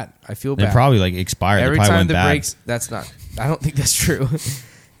feel bad. I feel They bad. probably like expired. Every they probably time went the bad. brakes, that's not. I don't think that's true.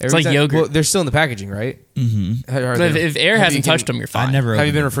 It's like yogurt. Well, they're still in the packaging, right? Mm-hmm. But if air hasn't touched them, you're fine. I never Have you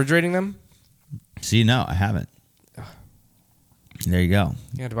opened been them. refrigerating them? See, no, I haven't. There you go.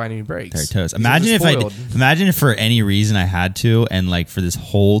 You have to buy new brakes. They're toast. These Imagine are if I spoiled. imagine if for any reason I had to, and like for this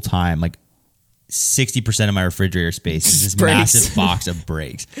whole time, like 60% of my refrigerator space is this Brakes. massive box of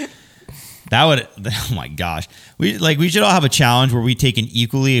brakes. That would, oh my gosh, we should all have a challenge where we take an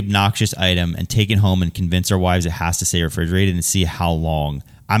equally obnoxious item and take it home and convince our wives it has to stay refrigerated and see how long.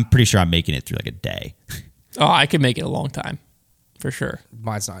 I'm pretty sure I'm making it through like a day. Oh, I could make it a long time. For sure.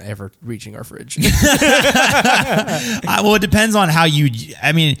 Mine's not ever reaching our fridge. Well, it depends on how you.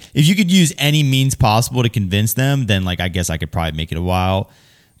 I mean, if you could use any means possible to convince them, then like I guess I could probably make it a while.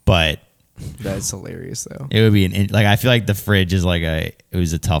 But That's hilarious, though. it would be like I feel like the fridge is like it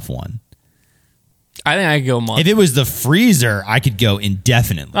was a tough one. I think I could go a month. If it was the freezer, I could go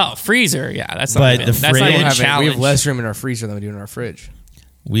indefinitely. Oh, freezer. Yeah, that's But not even, the that's not fridge- even We a have, challenge. we have less room in our freezer than we do in our fridge.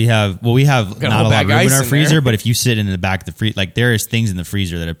 We have not a a whole lot of bag room of in ice our in freezer, there. but if you sit in the back of the freezer, like there is things in the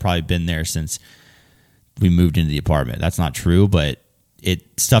freezer that have probably been there since we moved into the apartment. That's not true, but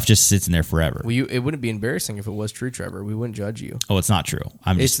stuff just sits in there forever. It wouldn't be embarrassing if it was true, Trevor. We wouldn't judge you. Oh, it's not true.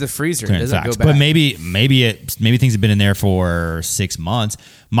 I'm It's just the freezer. It clearing doesn't facts. go back. But maybe things have been in there for 6 months.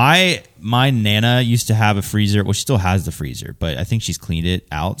 My Nana used to have a freezer. Well, she still has the freezer, but I think she's cleaned it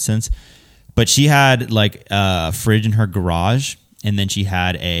out since. But she had like a fridge in her garage, and then she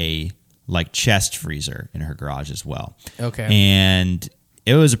had a like chest freezer in her garage as well. Okay. And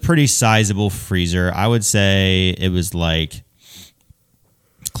it was a pretty sizable freezer. I would say it was like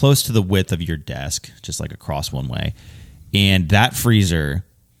close to the width of your desk, just like across one way. And that freezer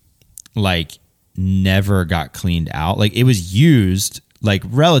like never got cleaned out. Like it was used like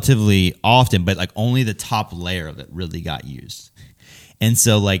relatively often, but like only the top layer of it really got used. And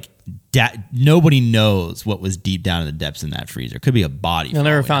so like nobody knows what was deep down in the depths in that freezer. It could be a body. You'll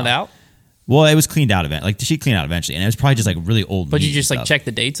never falling found out? Well, it was cleaned out eventually. Like she cleaned out eventually, and it was probably just like really old. But meat you just and like stuff. check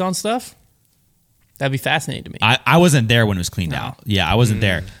the dates on stuff? That'd be fascinating to me. I wasn't there when it was cleaned out. Yeah, I wasn't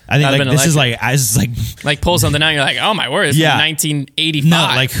there. I think That'd like been this is electric. like I was like Like pull something out, and you're like, oh my word, it's Yeah. from 1985. no,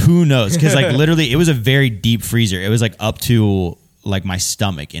 like who knows? Because like literally, it was a very deep freezer. It was like up to like my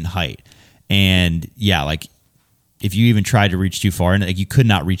stomach in height, and yeah, like if you even tried to reach too far, and like you could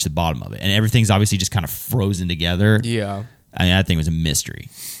not reach the bottom of it, and everything's obviously just kind of frozen together. Yeah. I mean, that thing was a mystery,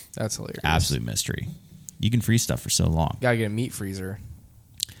 That's hilarious. absolute mystery. You can freeze stuff for so long. Gotta get a meat freezer.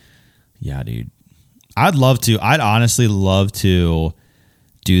 Yeah, dude. I'd honestly love to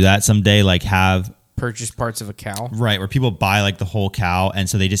do that someday. Like have Purchase parts of a cow. right where people buy like the whole cow, and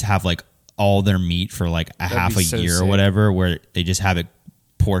so they just have like all their meat for like a half be a so year or sick. whatever, where they just have it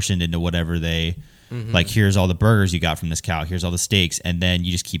portioned into whatever they like. Here's all the burgers you got from this cow. Here's all the steaks, and then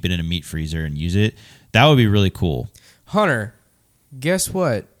you just keep it in a meat freezer and use it. That would be really cool. Hunter, guess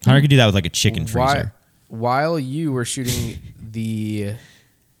what? Hunter could do that with like a chicken freezer. While you were shooting the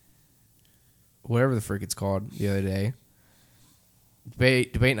whatever the frick it's called the other day,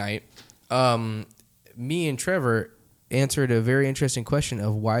 debate night, me and Trevor answered a very interesting question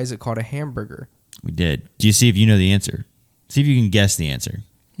of why is it called a hamburger? We did. Do you see if you know the answer? See if you can guess the answer.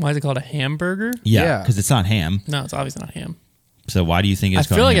 Why is it called a hamburger? Yeah, Yeah. because it's not ham. No, it's obviously not ham. So why do you think it's I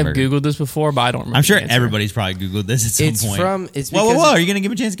called feel a like I've hamburger? Googled this before, but I don't remember. I'm sure the answer. everybody's probably Googled this at some It's point. it's Whoa, because whoa, whoa! Are you gonna give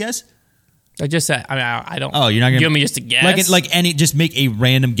me a chance to guess? I just said, I mean, I don't. Oh, you're not gonna give me just a guess. like any. Just make a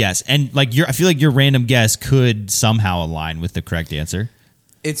random guess, and like I feel like your random guess could somehow align with the correct answer.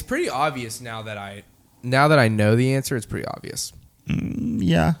 it's pretty obvious now that I know the answer. It's pretty obvious.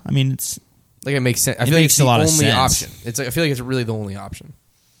 Yeah, I mean it's Like it makes sense. I It feel like makes it's a the lot of only sense. option. It's like I feel like it's really the only option.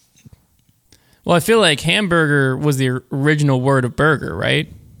 Well, I feel like hamburger was the original word of burger, right?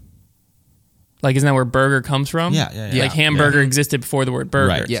 Like, isn't that where burger comes from? Yeah. Like, hamburger existed before the word burger.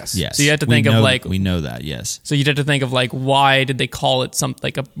 Right. Yes. So you have to think of, like... We know that, yes. So you'd have to think of, like, why did they call it something,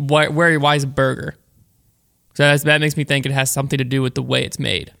 like, why is it burger? So that makes me think it has something to do with the way it's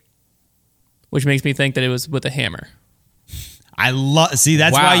made. Which makes me think that it was with a hammer. See,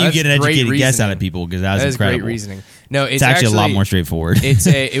 that's Wow, why you that's get an great educated guess reasoning. out of people, because that was That is incredible. great reasoning. No, It's actually a lot more straightforward.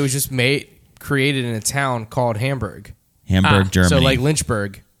 It was just created in a town called Hamburg. Hamburg, Germany. So like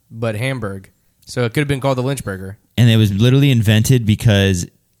Lynchburg, but Hamburg. So it could have been called the Lynchburger. And it was literally invented because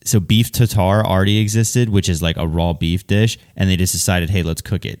beef tartare already existed, which is like a raw beef dish, and they just decided, hey, let's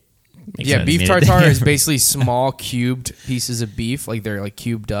cook it. Yeah, beef Made it tartare is Hamburg. basically small cubed pieces of beef, like they're like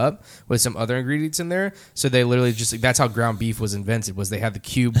cubed up with some other ingredients in there. So they literally just that's how ground beef was invented. Was they had the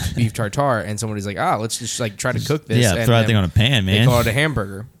cubed beef tartare, and somebody's like, let's just like try to cook this. Yeah, and throw that then thing on a pan, They man. call it a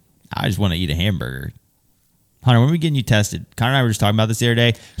hamburger. I just want to eat a hamburger. Hunter, when are we getting you tested? Connor and I were just talking about this the other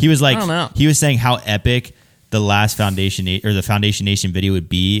day. He was like, I don't know. he was saying how epic the last Foundation Nation video would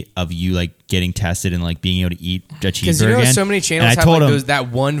be of you like getting tested and like being able to eat a cheeseburger Because you know, again. so many And channels I have told like him, that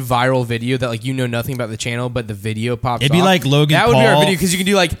one viral video that like nothing about the channel, but the video pops. It'd be off. like Logan That would be our Paul- video because you can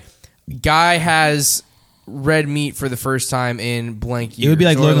do like guy has red meat for the first time in blank years. it would be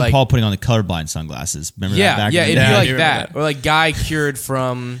like or, Logan Paul putting on the colorblind sunglasses. Remember that Yeah, back yeah, in it'd the be day? like I do that. remember that. Or like guy cured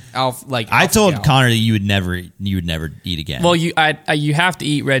from I told alpha-gal. Connor that you would never eat again. Well, you have to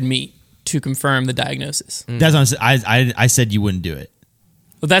eat red meat to confirm the diagnosis. That's what I said you wouldn't do it.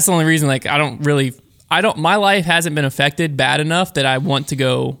 But that's the only reason, like, my life hasn't been affected bad enough that I want to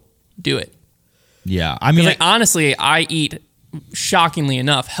go do it. Yeah, I mean, Like, honestly, I eat, shockingly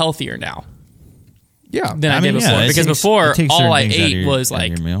enough, healthier now Yeah, than I did before. it Because takes- before, it takes all certain I things out of ate your- was, out of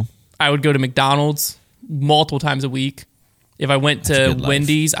like, your meal. I would go to McDonald's multiple times a week. If I went That's a to good life.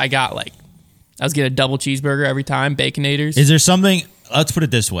 Wendy's, I was getting a double cheeseburger every time, Baconators. Is there something? Let's put it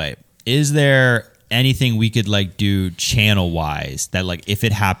this way: is there anything we could like do channel wise that like if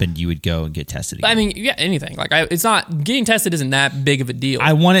it happened you would go and get tested again? I mean, yeah, anything. Like, it's not getting tested isn't that big of a deal.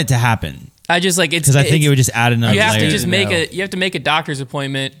 I want it to happen I just like it's because I think it would just add another. you have to layer. just No. you have to make a doctor's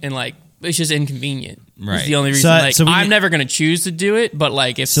appointment, and like it's just inconvenient. Right. It's the only So- reason. Like, so we I'm need- never gonna choose to do it, but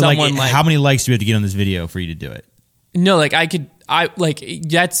like if So someone like, how many likes do we have to get on this video for you to do it? no, like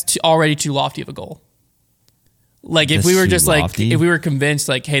that's already too lofty of a goal. Like if That's we were too just lofty? like if we were convinced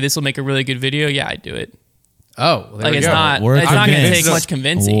like, hey, this will make a really good video, yeah, I'd do it. Oh, there Like we it's go. not We're it's not gonna convinced. take much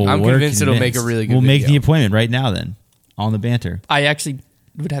convincing. I'm We're convinced it'll make a really good We'll make the video. appointment right now then on the banter. I actually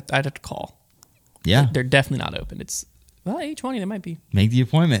I'd have to call. Yeah, They're definitely not open. It's 8:20. They might be. make the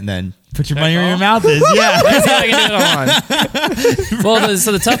appointment then. Put your money I where your call? mouth is. Yeah, Let's see if I can do it online. Well,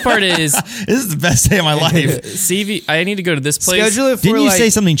 so the tough part is this is the best day of my life. CV. I need to go to this place. Schedule it for Didn't you like, say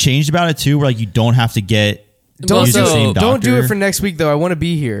something changed about it too? Where like you don't have to get Don't use the so- same don't do doctor? it for next week though. I want to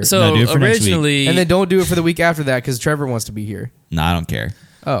be here. So No, do it for next week. originally, and then don't do it for the week after that because Trevor wants to be here. No, I don't care.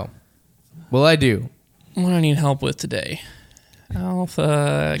 Oh, well, I do. what do I need help with today?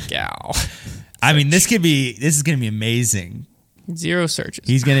 Alpha gal. I mean, this is gonna be amazing. 0 searches.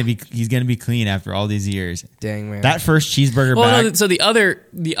 He's gonna be clean after all these years. Dang man. That first cheeseburger Well, back. no, so the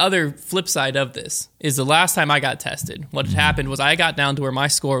other flip side of this is the last time I got tested, what had happened was I got down to where my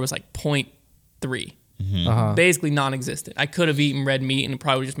score was like 0.3. Uh-huh. Basically non-existent. I could have eaten red meat and it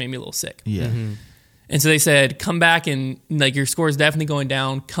probably just made me a little sick. Yeah. And so they said, come back and like your score is definitely going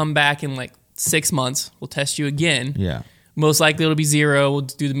down. Come back in like 6 months. We'll test you again. Yeah. Most likely it'll be 0. We'll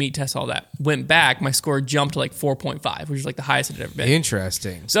do the meat test, all that. Went back, my score jumped to like 4.5, which is like the highest it had ever been.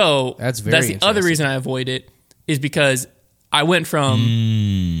 Interesting. So That's very the other interesting. reason I avoid it is because I went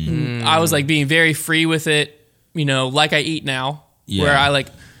from I was like being very free with it, like I eat now, Yeah. where I like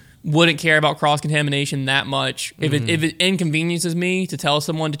wouldn't care about cross contamination that much. If it inconveniences me to tell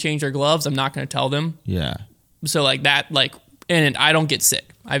someone to change their gloves, I'm not going to tell them. Yeah. So like that, and I don't get sick.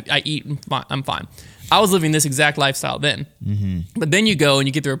 I eat, I'm fine. I was living this exact lifestyle then. But then you go and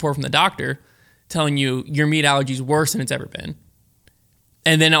you get the report from the doctor telling you your meat allergy is worse than it's ever been.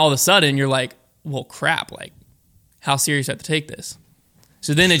 And then all of a sudden you're like, well, crap, like how serious do I have to take this?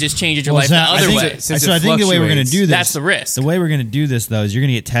 So then it just changes your life the I other think, way. Since so it I think the way we're going to fluctuates. do this, That's the risk. The way we're going to do this though is you're going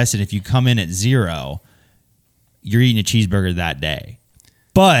to get tested. If you come in at 0, you're eating a cheeseburger that day.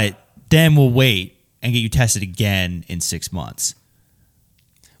 But then we'll wait and get you tested again in 6 months.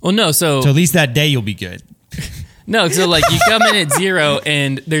 Well, no, So at least that day you'll be good. No, so like you come in at 0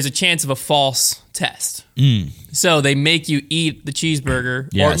 and there's a chance of a false test. So they make you eat the cheeseburger, or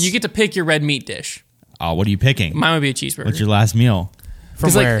Yes. you get to pick your red meat dish. Oh, what are you picking? Mine would be a cheeseburger. What's your last meal? From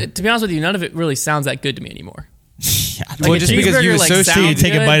Because where? like to be honest with you, none of it really sounds that good to me anymore. Yeah, Like Well, a just because you cheeseburger, like, associate- sounds you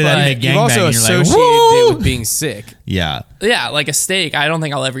take a good, bite of that but- and You've also and you're like, associated "Woo!" it with being sick. Yeah. Yeah, like a steak. I don't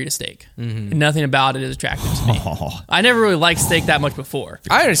think I'll ever eat a steak. Nothing about it is attractive to me. Oh. I never really liked steak that much before.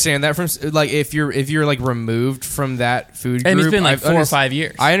 I understand that from like if you're like removed from that food And group. it's been like I've 4 or 5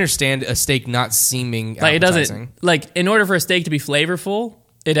 years. I understand a steak not seeming Like it appetizing. doesn't like in order for a steak to be flavorful,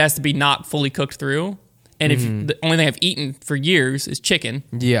 it has to be not fully cooked through. And if the only thing I've eaten for years is chicken,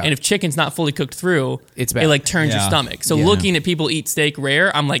 Yeah. and if chicken's not fully cooked through, It's bad. it like turns your Yeah. stomach. So Yeah. looking at people eat steak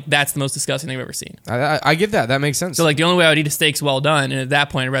rare, I'm like, that's the most disgusting thing I've ever seen. I get that. That makes sense. So like the only way I would eat a steak's well done, and at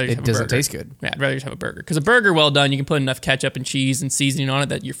that point, I'd rather just It have doesn't a burger. taste good. Yeah, I'd rather just have a burger because a burger well done, you can put enough ketchup and cheese and seasoning on it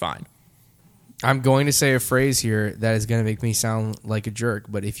that you're fine. I'm going to say a phrase here that is going to make me sound like a jerk,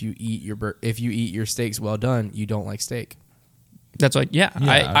 but if you eat your steaks well done, you don't like steak. That's like, yeah,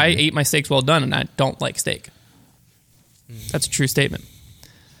 Yeah, I I agree. ate my steaks well done, and I don't like steak. That's a true statement.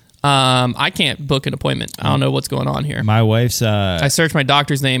 I can't book an appointment. I don't know what's going on here. My wife's I searched my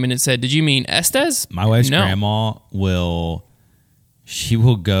doctor's name and it said, "Did you mean Estes?" my wife's No. grandma will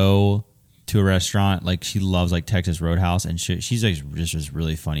go to a restaurant, like she loves like Texas Roadhouse, and she's like just this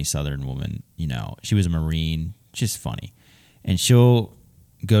really funny Southern woman. You know, she was a Marine, just funny, and she'll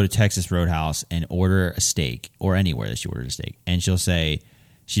go to Texas Roadhouse and order a steak, or anywhere that she orders a steak, and she'll say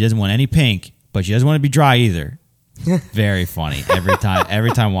she doesn't want any pink, but she doesn't want to be dry either. Very funny every time.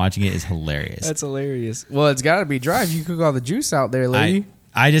 Every time watching it is hilarious. That's hilarious. Well, it's got to be dry if you cook all the juice out there, lady.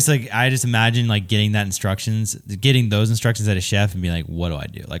 I just imagine like getting those instructions at a chef and being like, what do I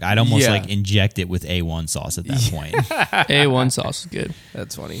do? Like I'd almost Yeah. like inject it with A1 sauce at that point. A1 sauce is good.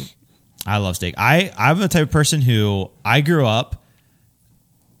 That's funny. I love steak. I'm the type of person who I grew up.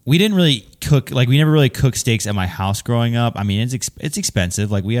 We didn't really cook, like we never really cooked steaks at my house growing up. I mean, it's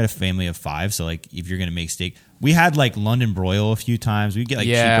expensive. Like we had a family of 5, so like if you're gonna make steak, we had like London broil a few times. We'd get like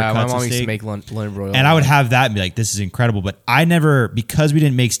cheaper Yeah, my cuts mom of used to steak. make London broil. And I would have that and be like, this is incredible. But I never, because we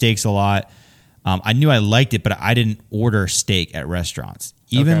didn't make steaks a lot, I knew I liked it, but I didn't order steak at restaurants,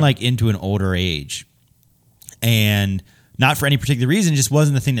 even Okay. like into an older age. And not for any particular reason, just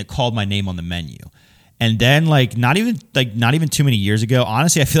wasn't the thing that called my name on the menu. And then not even too many years ago,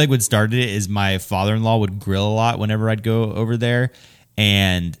 honestly, I feel like what started it is my father-in-law would grill a lot whenever I'd go over there,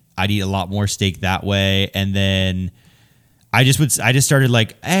 and I'd eat a lot more steak that way. And then I just started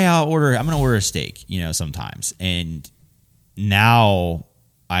like, hey, I'm going to order a steak, sometimes. And now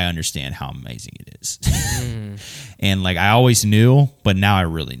I understand how amazing it is. And like, I always knew, but now I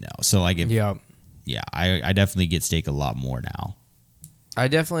really know. So like, Yeah. I definitely get steak a lot more now. I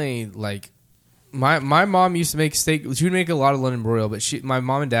definitely like my mom used to make steak. She would make a lot of London broil, but my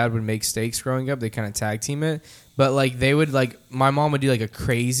mom and dad would make steaks growing up. They kind of tag team it, but like they would my mom would do like a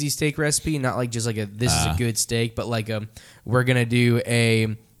crazy steak recipe, not like just like this is a good steak, but like we're gonna do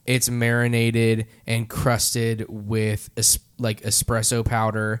it's marinated and crusted with like espresso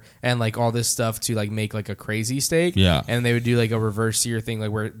powder and like all this stuff to like make like a crazy steak. Yeah. And they would do like a reverse sear thing,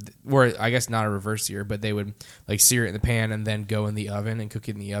 like where I guess not a reverse sear, but they would like sear it in the pan and then go in the oven and cook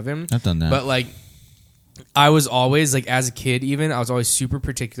it in the oven. I've done that. But like I was always like, as a kid even, I was always super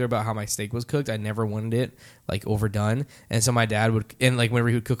particular about how my steak was cooked. I never wanted it like overdone. And so my dad would, and like whenever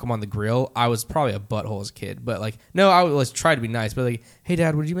he would cook them on the grill, I was probably a butthole as a kid. But like, no, I would try to be nice. But like, hey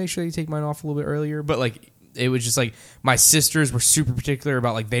dad, would you make sure you take mine off a little bit earlier? But like, it was just like my sisters were super particular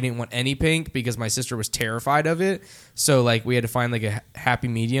about like they didn't want any pink because my sister was terrified of it. So like we had to find like a happy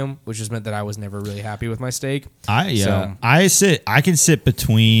medium, which just meant that I was never really happy with my steak. I So- can sit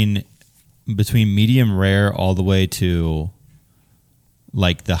between medium rare all the way to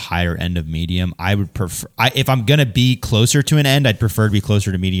like the higher end of medium. I would prefer, if I'm gonna be closer to an end, I'd prefer to be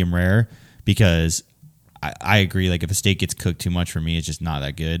closer to medium rare, because I agree, like if a steak gets cooked too much for me, it's just not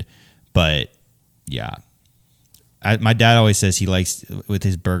that good. But yeah, my dad always says he likes, with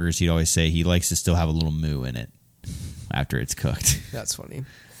his burgers, he'd always say he likes to still have a little moo in it after it's cooked. That's funny.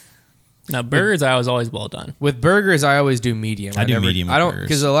 Now burgers, I was always well done. With burgers, I always do medium. I do medium with I don't, burgers.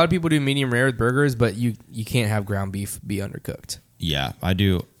 because a lot of people do medium rare with burgers, but you can't have ground beef be undercooked Yeah, I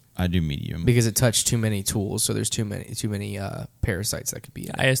do medium. because it touched too many tools. So there's too many parasites that could be in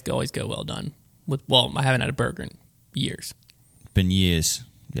it. I just always go well done. I haven't had a burger in years. Been years.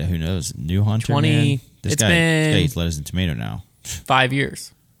 Yeah, who knows? New Hunter, 20 man. This it's guy been- eats lettuce and tomato now. 5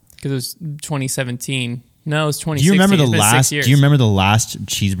 years because it was 2017. No, it was 2016. Do you remember It's been 6 last? years. Do you remember the last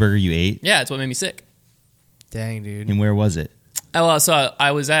cheeseburger you ate? Yeah, it's what made me sick. Dang, dude. And where was it? So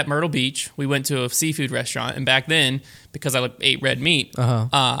I was at Myrtle Beach. We went to a seafood restaurant, and back then, because I ate red meat,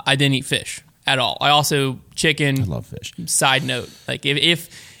 I didn't eat fish at all. I also chicken. I love fish. Side note, like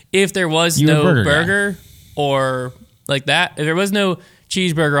if there was You were a no burger guy. burger or like that, if there was no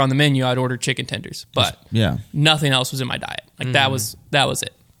cheeseburger on the menu, I'd order chicken tenders, but Yeah. nothing else was in my diet. Like that was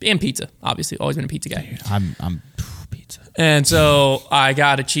it. And pizza, obviously, always been a pizza guy. I'm pizza. And so I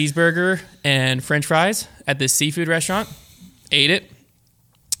got a cheeseburger and French fries at this seafood restaurant. Ate it.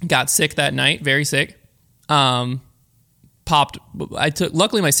 Got sick that night, very sick. Luckily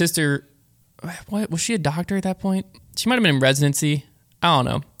my sister, what was she, a doctor at that point? She might have been in residency. I don't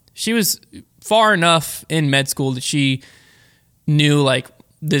know. She was far enough in med school that she knew like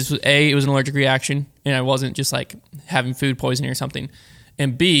this was it was an allergic reaction and I wasn't just like having food poisoning or something.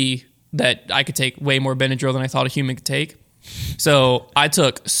 And B, that I could take way more Benadryl than I thought a human could take. So I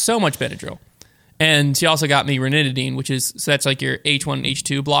took so much Benadryl. And she also got me ranitidine, so that's like your H1 and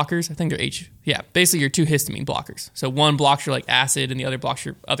H2 blockers. I think they're basically your 2 histamine blockers. So one blocks your like acid and the other blocks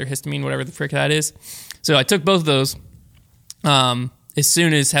your other histamine, whatever the frick that is. So I took both of those as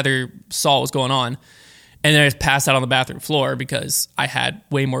soon as Heather saw what was going on. And then I just passed out on the bathroom floor because I had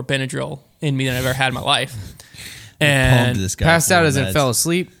way more Benadryl in me than I've ever had in my life. And This guy Passed out as in meds. fell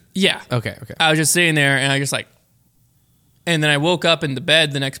asleep. yeah. Okay. I was just sitting there and I just like, and then I woke up in the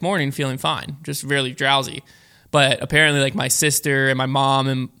bed the next morning feeling fine, just really drowsy. But apparently like my sister and my mom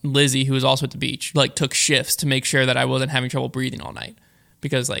and Lizzie, who was also at the beach, like took shifts to make sure that I wasn't having trouble breathing all night.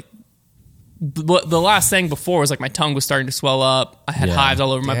 Because like the last thing before was like my tongue was starting to swell up. I had hives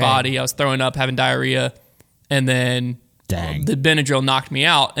all over my Dang. body. I was throwing up, having diarrhea. And then Dang. the Benadryl knocked me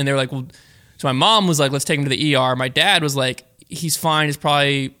out. And they were like, well, so my mom was like, let's take him to the ER. My dad was like, he's fine. It's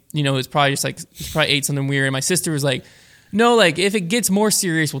probably, it's probably just like, he probably ate something weird. And my sister was like, no, like if it gets more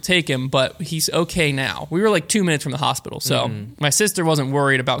serious, we'll take him, but he's okay now. We were like 2 minutes from the hospital. So my sister wasn't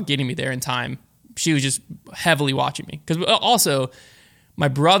worried about getting me there in time. She was just heavily watching me. Because also, my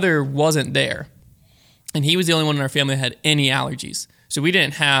brother wasn't there. And he was the only one in our family that had any allergies. So we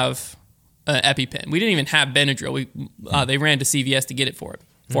didn't have an EpiPen. We didn't even have Benadryl. They ran to CVS to get it for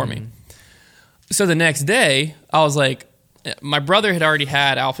me. So the next day, I was like, my brother had already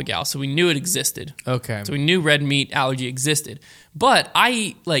had alpha-gal, so we knew it existed. Okay. So we knew red meat allergy existed. But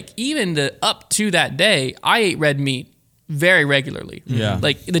I, like, up to that day, I ate red meat very regularly. Yeah.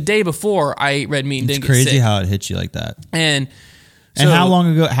 Like, the day before, I ate red meat and It's didn't crazy get sick. how it hits you like that. And How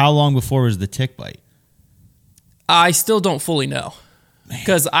long before was the tick bite? I still don't fully know.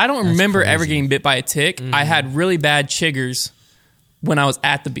 Because I don't remember ever getting bit by a tick. I had really bad chiggers when I was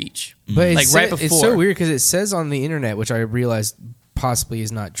at the beach. But Like, right it's so before. weird because it says on the internet, which I realized possibly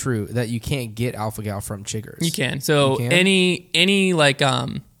is not true, that you can't get alpha-gal from chiggers. You can. So You can? any like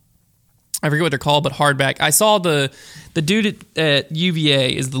I forget what they're called, but hardback. I saw the dude at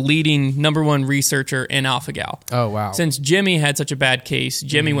UVA is the leading #1 researcher in alpha-gal. Oh, wow. Since Jimmy had such a bad case,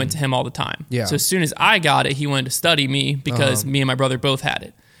 Jimmy went to him all the time. Yeah. So as soon as I got it, he wanted to study me because me and my brother both had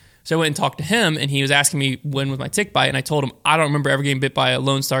it. So I went and talked to him, and he was asking me when was my tick bite, and I told him I don't remember ever getting bit by a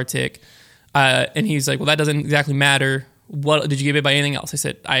Lone Star tick. And he's like, well, that doesn't exactly matter. What did you get bit by anything else? I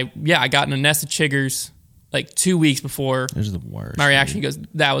said, I got in a nest of chiggers like 2 weeks before Those are the worst. my reaction. He goes,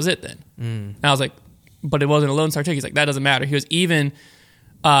 that was it then. And I was like, but it wasn't a Lone Star tick. He's like, that doesn't matter. He goes, even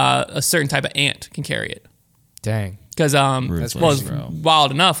a certain type of ant can carry it. Dang. Because what Ruthless, was bro. wild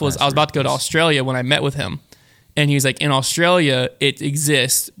enough was I was about to go to ruthless. Australia when I met with him. And he was like, in Australia, it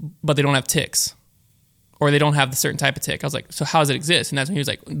exists, but they don't have ticks. Or they don't have the certain type of tick. I was like, so how does it exist? And that's when he was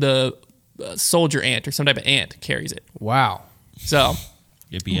like, the soldier ant or some type of ant carries it. Wow. So,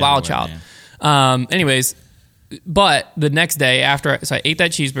 It'd be wild everywhere, child. man. Anyways, but the next day so I ate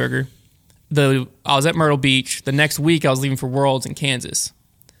that cheeseburger. I was at Myrtle Beach. The next week, I was leaving for Worlds in Kansas.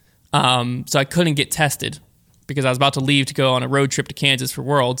 So I couldn't get tested because I was about to leave to go on a road trip to Kansas for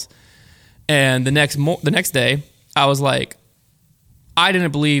Worlds. And the next day, I was like, I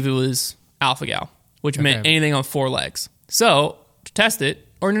didn't believe it was alpha-gal, which meant anything on 4 legs. So to test it,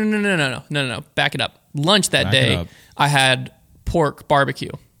 or no, back it up. Lunch that Back it day, up. I had pork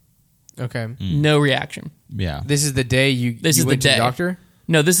barbecue. Okay. No reaction. Yeah. This is the day you This is went the to day. the doctor?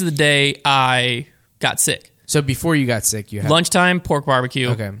 No, this is the day I got sick. So before you got sick, you had... Lunchtime, pork barbecue.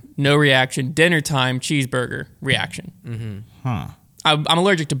 Okay. No reaction. Dinner time, cheeseburger, reaction. Huh. I'm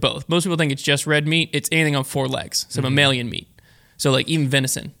allergic to both. Most people think it's just red meat. It's anything on 4 legs. So mammalian meat. So like even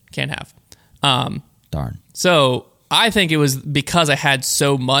venison can't have. Darn. So I think it was because I had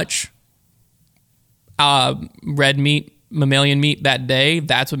so much red meat, mammalian meat that day.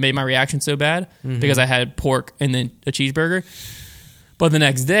 That's what made my reaction so bad because I had pork and then a cheeseburger. But the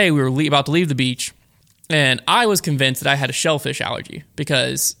next day we were about to leave the beach and I was convinced that I had a shellfish allergy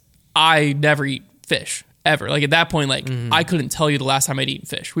because I never eat fish ever. Like at that point, like I couldn't tell you the last time I'd eaten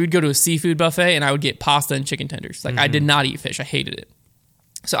fish. We would go to a seafood buffet and I would get pasta and chicken tenders. Like I did not eat fish. I hated it.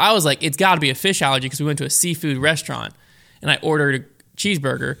 So I was like, it's got to be a fish allergy because we went to a seafood restaurant and I ordered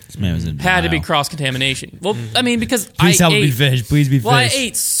cheeseburger This man was in had to be denial. cross contamination. Well, I mean, because Please I help ate, me fish. Please be fish. well, I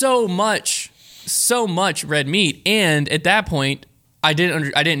ate so much red meat, and at that point, I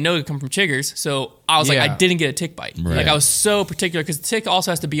didn't know it come from chiggers, so I was like, Yeah. I didn't get a tick bite. Right. Like I was so particular because the tick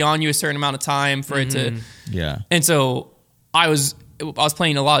also has to be on you a certain amount of time for it to. Yeah. And so I was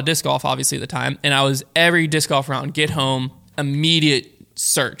playing a lot of disc golf, obviously at the time, and I was every disc golf round, get home, immediate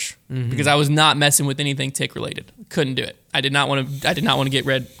search because I was not messing with anything tick related. Couldn't do it. I did not want to get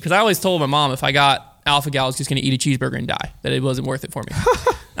red because I always told my mom if I got alpha gal, I was just going to eat a cheeseburger and die. That it wasn't worth it for me.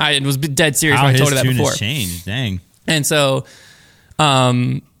 I was dead serious How when I told his her that tune before. has changed. Dang. And so,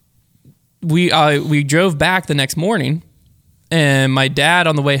 we drove back the next morning, and my dad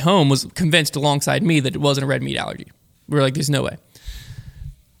on the way home was convinced alongside me that it wasn't a red meat allergy. We were like, "There's no way."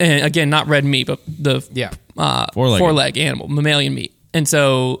 And again, not red meat, but the four-leg animal, mammalian meat. And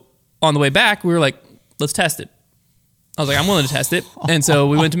so on the way back, we were like, "Let's test it." I was like, "I'm willing to test it." And so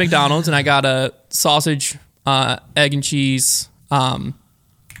we went to McDonald's, and I got a sausage, egg and cheese,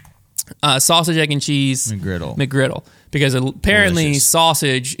 sausage, egg and cheese McGriddle. Because apparently Delicious.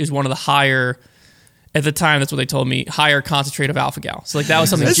 sausage is one of the higher, at the time, that's what they told me, higher concentrate of alpha gal. So like that was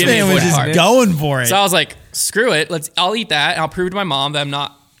something This Jimmy man was avoided just hard. going for it. So I was like, screw it. I'll eat that, and I'll prove to my mom that I'm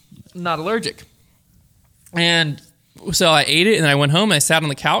not allergic. And so I ate it, and then I went home, and I sat on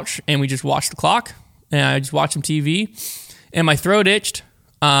the couch, and we just watched the clock, and I just watched some TV, and my throat itched,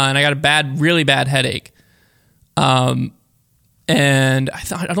 and I got a really bad headache. And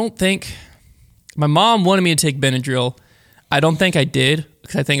I don't think my mom wanted me to take Benadryl. I don't think I did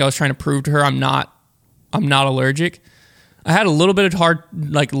because I think I was trying to prove to her I'm not allergic. I had a little bit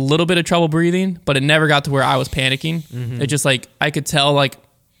of trouble breathing, but it never got to where I was panicking. It just like I could tell like,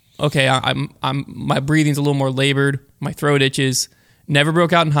 okay, I'm my breathing's a little more labored. My throat itches. Never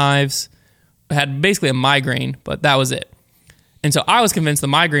broke out in hives. I had basically a migraine, but that was it. And so I was convinced the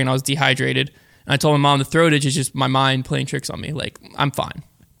migraine I was dehydrated. And I told my mom the throat itch is just my mind playing tricks on me. Like I'm fine.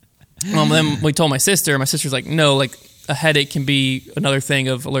 Then we told my sister. My sister's like, no, like a headache can be another thing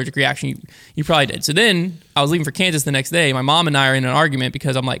of allergic reaction. You probably did. So then I was leaving for Kansas the next day. My mom and I are in an argument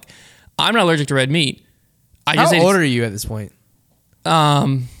because I'm like, I'm not allergic to red meat. How old are you at this point?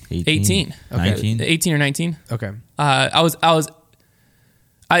 18. 19? 18 or 19. Okay. I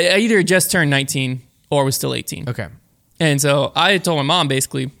either just turned 19 or was still 18. Okay. And so I told my mom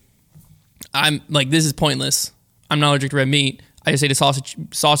basically, I'm like, this is pointless. I'm not allergic to red meat. I just ate a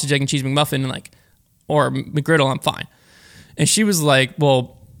sausage, egg, and cheese McMuffin or McGriddle. I'm fine. And she was like,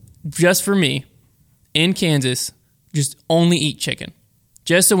 well, just for me in Kansas, just only eat chicken.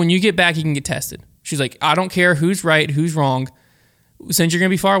 Just so when you get back, you can get tested. She's like, I don't care who's right, who's wrong. Since you're going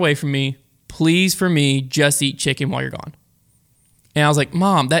to be far away from me, please for me, just eat chicken while you're gone. And I was like,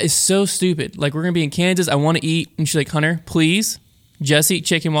 Mom, that is so stupid. Like, we're going to be in Kansas. I want to eat. And she's like, Hunter, please just eat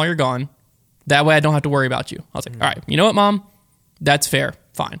chicken while you're gone. That way I don't have to worry about you. I was like, all right, you know what, Mom? That's fair.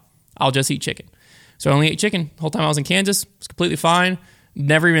 Fine. I'll just eat chicken. So I only ate chicken the whole time I was in Kansas. It was completely fine.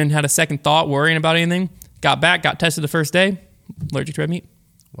 Never even had a second thought worrying about anything. Got back, got tested the first day. Allergic to red meat.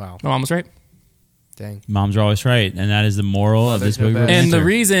 Wow. My mom was right. Dang. Moms are always right. And that is the moral of this no book. better. And the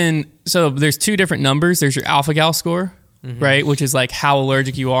reason, so there's two different numbers. There's your alpha gal score, right? Which is like how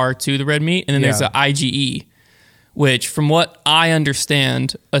allergic you are to the red meat. And then there's the IgE, which from what I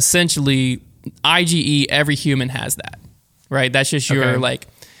understand, essentially IgE, every human has that, right? That's just your like,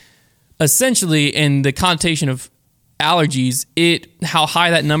 essentially in the connotation of allergies, how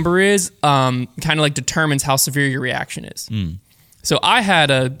high that number is kind of like determines how severe your reaction is. So I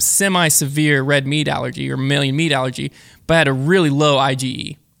had a semi-severe red meat allergy or mammalian meat allergy, but I had a really low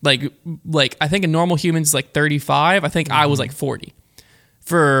IgE. Like I think a normal human's is like 35. I think I was like 40.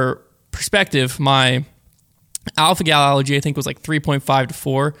 For perspective, my alpha gal allergy I think was like 3.5 to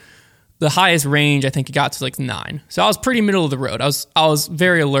 4. The highest range I think it got to like 9. So I was pretty middle of the road. I was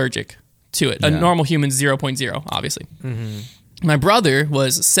very allergic to it. A normal human's 0.0, obviously. My brother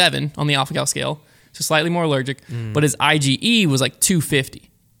was 7 on the alpha gal scale. So slightly more allergic, but his IgE was like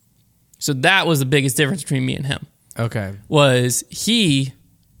 250. So that was the biggest difference between me and him. Okay. Was he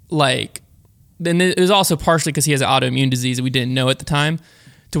like, then it was also partially because he has an autoimmune disease that we didn't know at the time,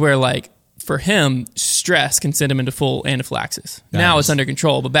 to where like for him, stress can send him into full anaphylaxis. Now it's under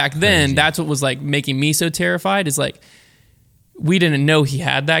control, but back then that's what was like making me so terrified is like, we didn't know he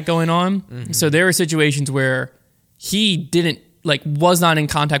had that going on. So there were situations where he was not in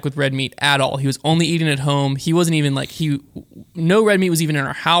contact with red meat at all. He was only eating at home. He wasn't even like, no red meat was even in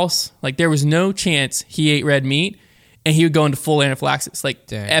our house. Like there was no chance he ate red meat and he would go into full anaphylaxis, like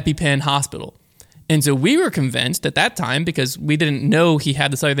EpiPen hospital. And so we were convinced at that time, because we didn't know he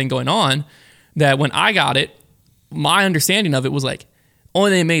had this other thing going on, that when I got it, my understanding of it was like,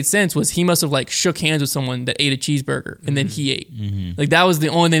 only thing that made sense was he must have like shook hands with someone that ate a cheeseburger and then he ate. Mm-hmm. Like that was the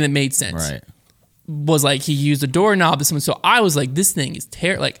only thing that made sense. Right. Was like he used a doorknob to someone. So I was like, this thing is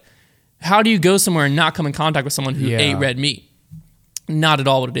terrible. Like, how do you go somewhere and not come in contact with someone who ate red meat? Not at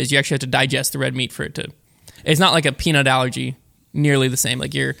all what it is. You actually have to digest the red meat for it to. It's not like a peanut allergy. Nearly the same.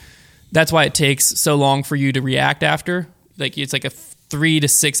 Like that's why it takes so long for you to react after. Like it's like a 3 to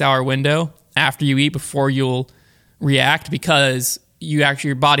 6 hour window after you eat before you'll react, because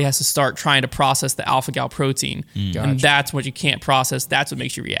your body has to start trying to process the alpha gal protein, and that's what you can't process. That's what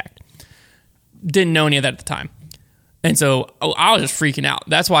makes you react. Didn't know any of that at the time. And so I was just freaking out.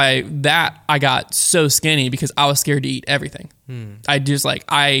 That's why I got so skinny, because I was scared to eat everything. I just like,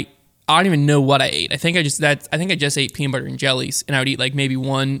 I don't even know what I ate. I think I just ate peanut butter and jellies, and I would eat like maybe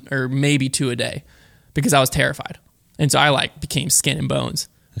 1 or maybe 2 a day because I was terrified. And so I like became skin and bones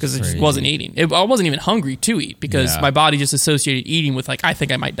because I just wasn't eating. I wasn't even hungry to eat because my body just associated eating with like, I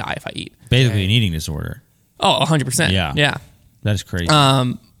think I might die if I eat. Basically an eating disorder. Oh, 100%. Yeah. That is crazy.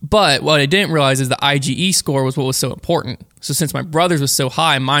 But what I didn't realize is the IgE score was what was so important. So since my brother's was so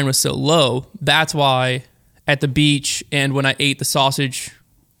high, mine was so low. That's why at the beach and when I ate the sausage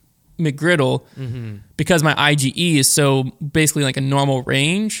McGriddle, because my IgE is so basically like a normal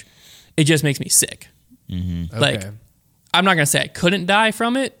range, it just makes me sick. Like, I'm not going to say I couldn't die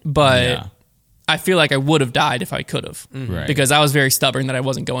from it, but I feel like I would have died if I could have. Right. Because I was very stubborn that I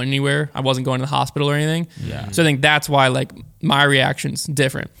wasn't going anywhere. I wasn't going to the hospital or anything. So I think that's why like my reaction's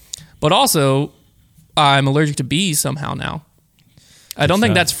different. But also, I'm allergic to bees somehow now. I don't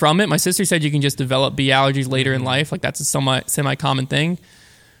think that's from it. My sister said you can just develop bee allergies later in life. Like that's a semi-common thing.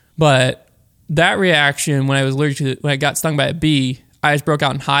 But that reaction when I got stung by a bee, I just broke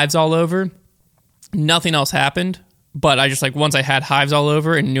out in hives all over. Nothing else happened. But I just like, once I had hives all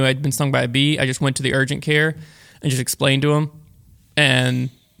over and knew I'd been stung by a bee, I just went to the urgent care and just explained to them. And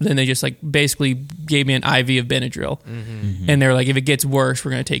then they just like basically gave me an IV of Benadryl. And they were like, if it gets worse,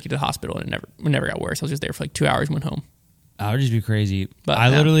 we're going to take you to the hospital. And it never got worse. I was just there for like 2 hours and went home. Allergies be crazy. But I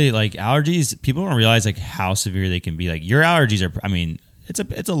literally like allergies. People don't realize like how severe they can be. Like your allergies are, I mean,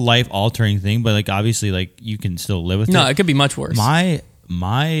 it's a life altering thing, but like obviously like you can still live with it. No, it could be much worse. We have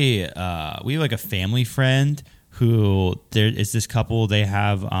like a family friend who there is this couple. They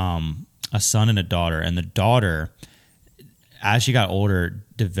have a son and a daughter, and the daughter, as she got older,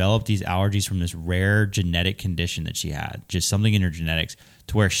 developed these allergies from this rare genetic condition that she had, just something in her genetics,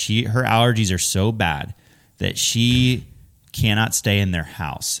 to where her allergies are so bad that she cannot stay in their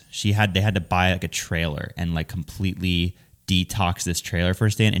house. They had to buy like a trailer and like completely detox this trailer for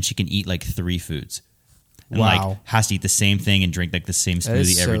a stand, and she can eat like 3 foods. And like has to eat the same thing and drink like the same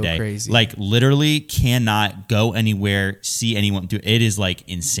smoothie every day. Crazy. Like literally cannot go anywhere, see anyone do it. It is like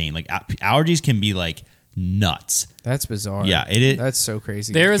insane. Like allergies can be like nuts. That's bizarre. Yeah, it is. That's so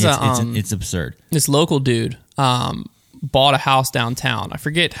crazy. There is it's absurd. This local dude bought a house downtown. I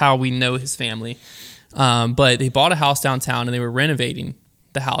forget how we know his family, but they bought a house downtown and they were renovating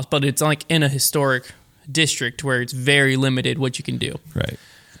the house. But it's like in a historic district where it's very limited what you can do. Right.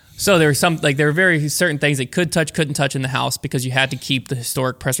 So there were very certain things they couldn't touch in the house because you had to keep the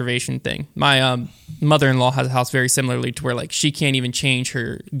historic preservation thing. My mother-in-law has a house very similarly to where like she can't even change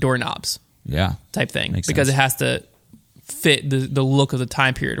her doorknobs. Yeah. Type thing. Makes because sense. it has to fit the look of the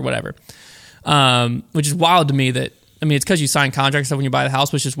time period or whatever. Which is wild to me that, I mean, it's because you sign contracts stuff when you buy the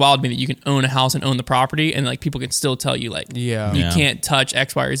house, but it's just wild to me that you can own a house and own the property and like people can still tell you like you can't touch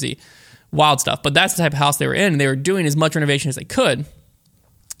X, Y, or Z. Wild stuff. But that's the type of house they were in, and they were doing as much renovation as they could.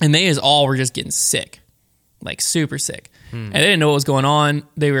 And they all were just getting sick, like super sick. And they didn't know what was going on.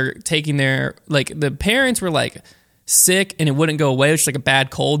 They were taking the parents were like sick and it wouldn't go away. It was just like a bad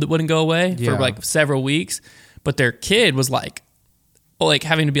cold that wouldn't go away for like several weeks. But their kid was like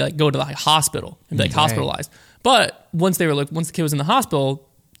having to be like, go to the hospital and be like hospitalized. But once the kid was in the hospital,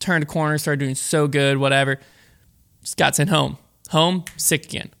 turned a corner, started doing so good, whatever, just got sent home, sick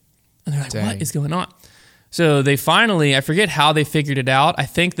again. And they're like, what is going on? So they finally, I forget how they figured it out. I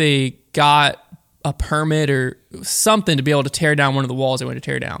think they got a permit or something to be able to tear down one of the walls they wanted to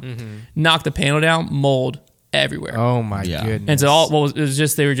tear down. Knock the panel down, mold everywhere. Oh my goodness. And so it was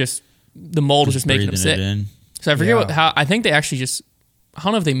just the mold was just making them sick. So I forget how, I think they actually just, I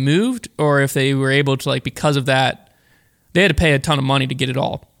don't know if they moved or if they were able to like, because of that, they had to pay a ton of money to get it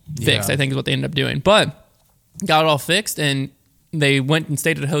all fixed, I think is what they ended up doing. But got it all fixed and they went and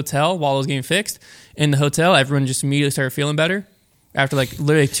stayed at a hotel while it was getting fixed. In the hotel, everyone just immediately started feeling better after like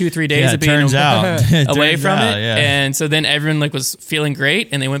literally 2-3 days of being away from it. Yeah. And so then everyone like was feeling great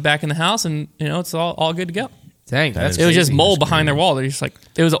and they went back in the house and it's all good to go. Dang, it was just mold behind their wall. They're just like,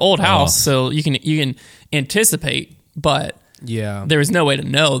 it was an old house, so you can anticipate, but Yeah. there was no way to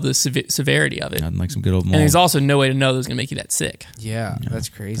know the severity of it. Like some good old mold. And there's also no way to know that it was going to make you that sick. Yeah. That's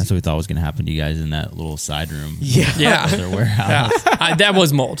crazy. That's what we thought was going to happen to you guys in that little side room. yeah. Yeah. Their warehouse. That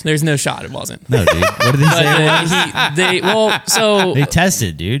was mold. There's no shot. It wasn't. No, dude. What did they say? They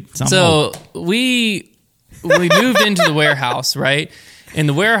tested, dude. It's not mold. So we moved into the warehouse, right? And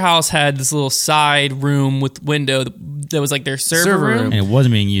the warehouse had this little side room with window that was like their server room. And it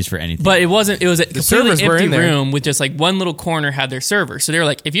wasn't being used for anything. But it wasn't. It was a completely servers were empty in there. room with just like one little corner had their server. So they were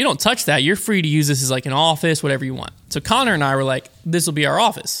like, if you don't touch that, you're free to use this as like an office, whatever you want. So Connor and I were like, this will be our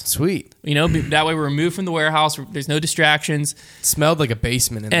office. Sweet. You know, that way we're removed from the warehouse. There's no distractions. Smelled like a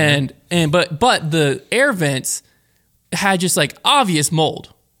basement in there. But the air vents had just like obvious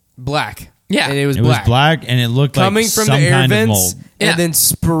mold. Black. Yeah. And it was it black. was black, and it looked Coming like from some the air kind vents of mold. and Yeah. then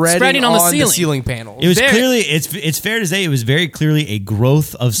spreading on on the the ceiling. ceiling panels. It was Very- clearly, it's fair to say, it was very clearly a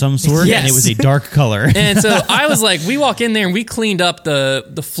growth of some sort, Yes. and it was a dark color. And so I was like, we walk in there and we cleaned up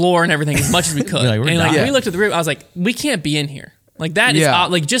the floor and everything as much as we could. You're like, we're and like done. we looked at the room, I was like, we can't be in here. Like that is Yeah.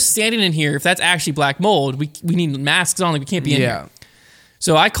 like just standing in here. If that's actually black mold, we need masks on. Like we can't be in yeah. here.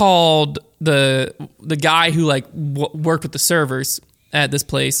 So I called the guy who like worked with the servers at this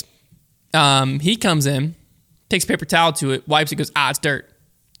place. He comes in, takes a paper towel to it, wipes it, goes, it's dirt.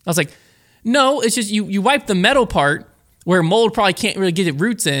 I was like, no, it's just you wipe the metal part where mold probably can't really get its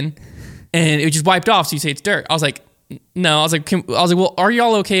roots in, and it just wiped off. So you say it's dirt. I was like, no. I was like, well, are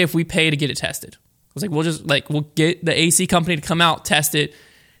y'all okay if we pay to get it tested? I was like, we'll get the AC company to come out, test it,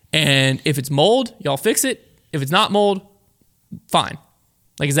 and if it's mold, y'all fix it. If it's not mold, fine.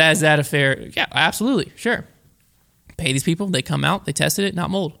 Like, is that a fair? Yeah, absolutely, sure. Pay these people, they come out, they tested it, not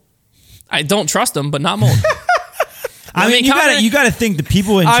mold. I don't trust them, but not mold. I mean, you got to think the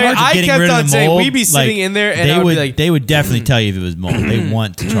people in charge of getting kept rid on of the saying, mold. we'd be sitting in there and they I would would be like, they would definitely tell you if it was mold. They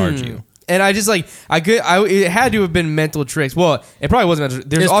want to charge you. And I just like it had to have been mental tricks. Well, it probably wasn't.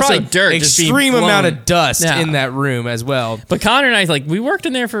 There's It's also probably dirt just being extreme amount blown. of dust Yeah. in that room as well. But Connor and I, like, we worked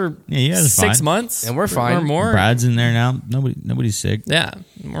in there for Yeah, you guys are 6 fine. months, And we're fine. or more. Brad's in there now. Nobody's sick. Yeah,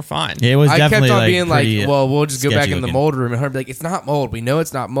 we're fine. Yeah, it was I kept definitely on being like, pretty, well, we'll just go back sketchy in the looking. mold room. And her be like, it's not mold. We know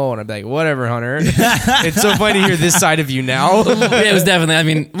it's not mold. And I'd be like, whatever, Hunter. It's so funny to hear this side of you now. Yeah, it was definitely. I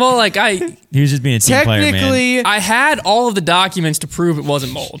mean, well, like He was just being a team player, man. Technically, I had all of the documents to prove it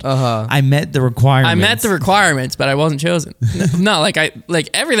wasn't mold. I met the requirements. I met the requirements, but I wasn't chosen. No, like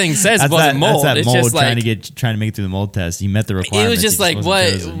everything says it That's wasn't mold. That's that It's mold just trying like to make it through the mold test. He met the requirements. it was just he like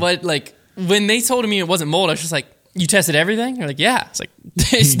wasn't chosen. what like when they told me it wasn't mold, I was just like, you tested everything? They're like, yeah. It's like,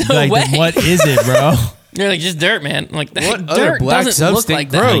 there's no Like, way. then what is it, bro? You're like, just dirt, man. I'm like, What other dirt black doesn't look substance like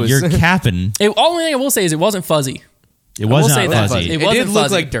grows? that. Like, you're capping. Only thing I will say is it wasn't fuzzy. It was will not say that. fuzzy. It it wasn't did look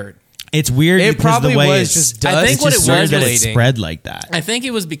fuzzy. like dirt. It's weird It because probably the way was it's just dust. I think it's what just it weird was that it circulating. spread like that. I think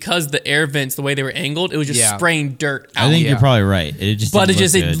it was because the air vents, the way they were angled, it was just Yeah. spraying dirt out. I think Yeah. you're probably right. It just but it didn't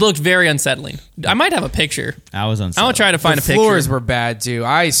just look it good. looked very unsettling. I might have a picture. I was on. I'll try to find The a picture. floors were bad too.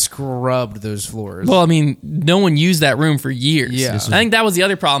 I scrubbed those floors. Well, I mean, no one used that room for years. Yeah. I think that was the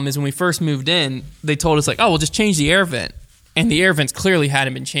other problem is when we first moved in, they told us like, oh, we'll just change the air vent. And the air vents clearly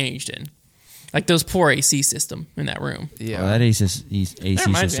hadn't been changed in. Like those poor AC system in that room. yeah, Well, that AC That reminds me, system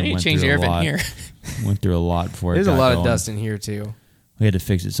I need to went change through the air a vent lot. here. Went through a lot before. there's it a got lot of going. dust in here too. We had to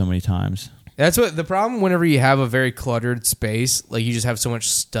fix it so many times. That's what the problem whenever you have a very cluttered space, like you just have so much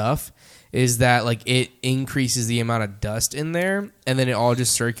stuff, is that like it increases the amount of dust in there and then it all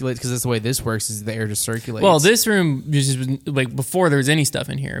just circulates because that's the way this works is the air just circulates. Well, this room was just like before there was any stuff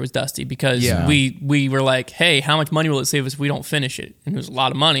in here, it was dusty because Yeah. we were like, hey, how much money will it save us if we don't finish it? And it was a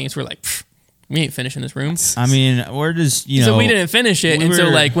lot of money. So we're like, we ain't finishing this room. I mean, we're just So we didn't finish it, we and so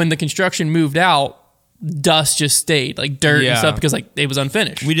were- like when the construction moved out, dust just stayed like dirt Yeah. and stuff because like it was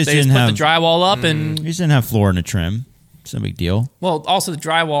unfinished. We just they didn't put have- the drywall up and we just didn't have floor and a trim. It's no big deal. well, also the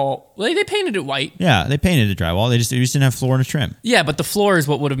drywall. Well, they painted it white. Yeah, they painted the drywall. They just didn't have floor and a trim. Yeah, but the floor is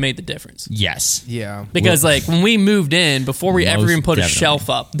what would have made the difference. Yes. yeah, Because like when we moved in, before we ever Most even put a definitely. shelf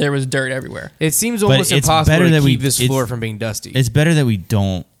up, there was dirt everywhere. it seems But almost it's impossible better to that we- keep this it's- floor from being dusty. It's better that we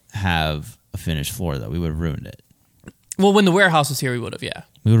don't have a finished floor, though. We would have ruined it. Well, when the warehouse was here, we would have. Yeah.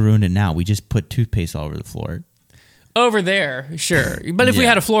 We would have ruined it now. We just put toothpaste all over the floor. Over there, sure. But if we Yeah.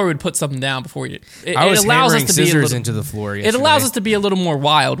 had a floor, we'd put something down before we did. It I was allows us hammering to be a scissors little, into the floor. It allows us to be a little more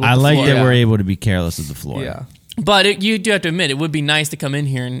wild with I the like floor. that Yeah. we're able to be careless with the floor. Yeah. But you do have to admit, it would be nice to come in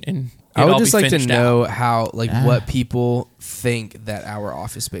here and I it would all just be like to finished know out. how what people think that our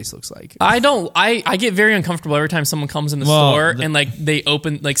office space looks like. I don't. I get very uncomfortable every time someone comes in the Well, store and like they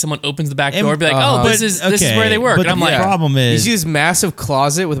open like someone opens the back And- door, and be like, oh, this is okay, where they work. but And I'm the like, problem You is see this massive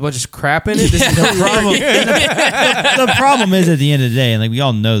closet with a bunch of crap in it. This is the problem. The problem is at the end of the day, and like we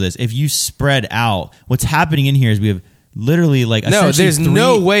all know this, if you spread out, what's happening in here is we have literally like No, essentially there's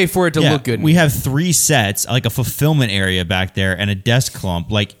no way for it to look good. We have 3 sets, like a fulfillment area back there and a desk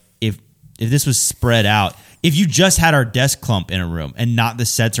clump. Like if this was spread out, if you just had our desk clump in a room and not the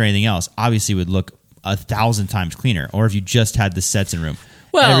sets or anything else, obviously it would look 1,000 times cleaner. Or if you just had the sets in a room.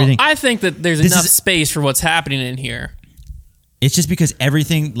 Well, I think that there's enough space for what's happening in here. It's just because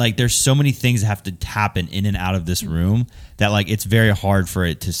everything, like, there's so many things that have to happen in and out of this room that, like, it's very hard for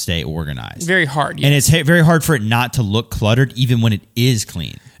it to stay organized. Very hard, yes. And it's very hard for it not to look cluttered, even when it is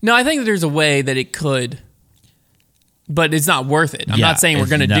clean. No, I think that there's a way that it could, but it's not worth it. I'm not saying we're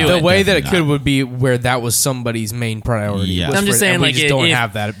going to do The it. way that it could would be where that was somebody's main priority. Yeah. was I'm just saying, and we like, just don't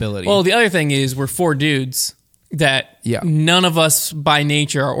have that ability. Well, the other thing is we're 4 dudes that none of us by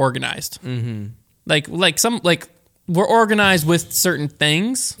nature are organized. Mm-hmm. Like we're organized with certain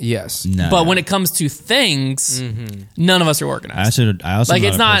things. Yes. But when it comes to things, none of us are organized. I also like, know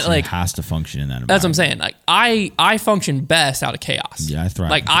it's a not person like who has to function in that That's what I'm environment. saying. Like I function best out of chaos. Yeah, I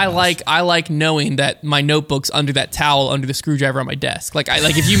thrive Like in chaos. I like knowing that my notebook's under that towel under the screwdriver on my desk. Like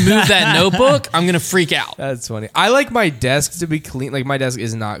if you move that notebook, I'm gonna freak out. That's funny. I like my desk to be clean. Like my desk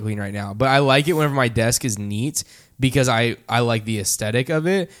is not clean right now, but I like it whenever my desk is neat because I like the aesthetic of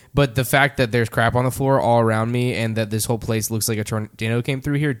it. But the fact that there's crap on the floor all around me and that this whole place looks like a tornado came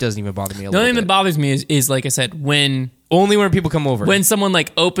through here doesn't even bother me a The only little thing that bit. bothers me is like I said, Only when people come over. when someone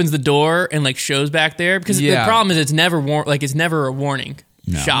like opens the door and like shows back there, because the Yeah. problem is it's never it's never a warning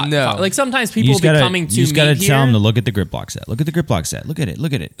shot. No. Like sometimes You people just will be gotta, coming to you just me gotta here. tell them to look at the grip block set. Look at the grip block set. Look at it.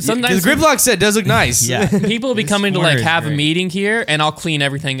 Look at it. Sometimes the grip block set does look nice. Yeah. people will be coming to corner like is have a great. meeting here, and I'll clean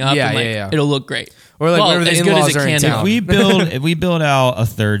everything up. Yeah, and, like, yeah. It'll look great. Or, like, whenever the as good as in-laws it are in can town. be. If we build out a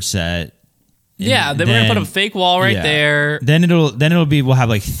third set. Yeah, then we're gonna put up a fake wall right yeah. there. Then it'll be we'll have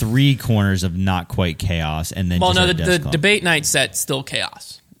like 3 corners of not quite chaos, and then Well, just no, our the desk clump. debate night set's still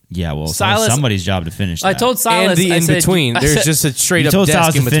chaos. Yeah, well, Silas- so somebody's job to finish. I that. told Silas And the I in said- between. I There's said- just a straight you up told desk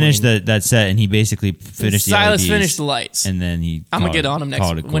Silas in to between. finish that set, and he basically finished the Silas LEDs, finished the lights. and then he. I'm gonna called- get on him next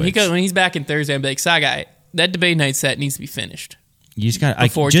called it when quits. when he's back in Thursday. I'm like, Sagai, that debate night set needs to be finished. You just got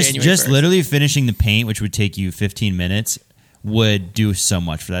before just January 1st. literally finishing the paint, which would take you 15 minutes, would do so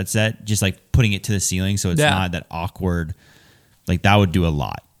much for that set. Just like putting it to the ceiling, so it's Yeah. not that awkward. Like that would do a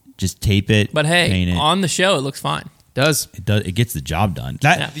lot. Just tape it. But hey, paint it. on the show, it looks fine. Does. It does. It gets the job done.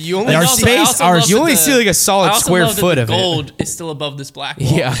 Yeah. You only our also- space. I Our love you that only see like a solid I also square love that foot the of it. gold is still above this black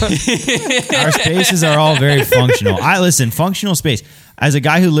wall. Yeah. our spaces are all very functional. Functional space. As a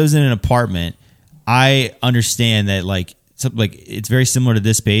guy who lives in an apartment, I understand that like it's very similar to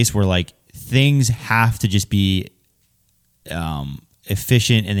this space where like things have to just be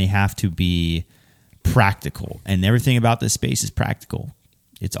efficient and they have to be practical, and everything about this space is practical.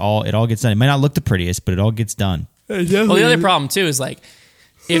 It all gets done. It might not look the prettiest, but it all gets done. Well, the other problem too is like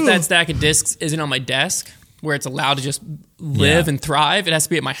if that stack of discs isn't on my desk where it's allowed to just live Yeah. and thrive, it has to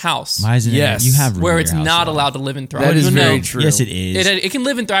be at my house Why isn't Yes. it? You have room where in it's your house, not though. allowed to live and thrive. That is Even very though true. Yes, it is. It can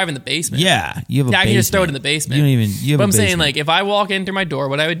live and thrive in the basement. Yeah, you have a I can just throw it in basement. the basement. You don't even. You have But a I'm saying, basement. like, if I walk in through my door,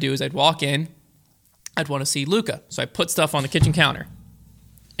 what I would do is I'd walk in, I'd want to see Luca. So I put stuff on the kitchen counter.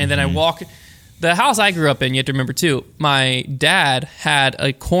 And then I walk. The house I grew up in, you have to remember too, my dad had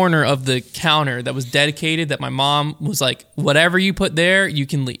a corner of the counter that was dedicated that my mom was like, whatever you put there, you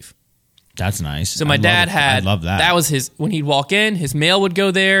can leave. That's nice. So my dad had, I love that. That was his, when he'd walk in, his mail would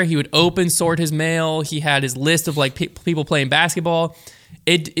go there. He would sort his mail. He had his list of like people playing basketball.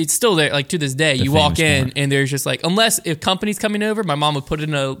 It's still there, like to this day. The You walk famous in corner. and there's just like, unless if company's coming over, my mom would put it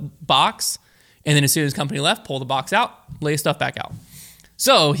in a box. And then as soon as company left, pull the box out, lay stuff back out.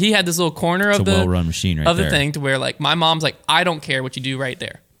 So he had this little corner It's of a the well-run machine right of the there. thing to where like my mom's like, I don't care what you do right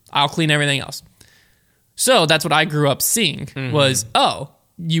there. I'll clean everything else. So that's what I grew up seeing was,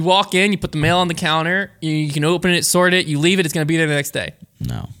 you walk in, you put the mail on the counter, you can open it, sort it, you leave it, it's going to be there the next day.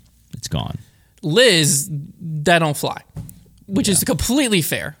 No, it's gone. Liz, that don't fly, which is completely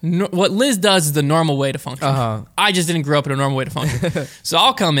fair. What Liz does is the normal way to function. Uh-huh. I just didn't grow up in a normal way to function. So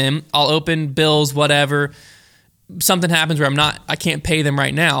I'll come in, I'll open bills, whatever. Something happens where I can't pay them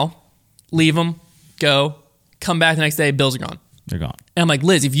right now. Leave them, go, come back the next day, bills are gone. They're gone. And I'm like,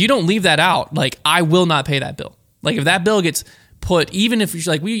 Liz, if you don't leave that out, like I will not pay that bill. Like if that bill gets put, even if you're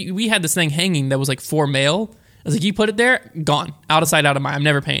like, we had this thing hanging that was like for mail. I was like, you put it there, gone, out of sight, out of mind. I'm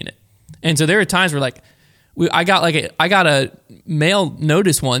never paying it. And so there are times where like, I got a mail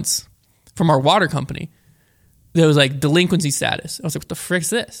notice once from our water company. There was like delinquency status. I was like, what the frick's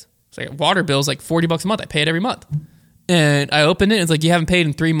this? It's like water bill's like $40 a month. I pay it every month. And I opened it. And it's like, you haven't paid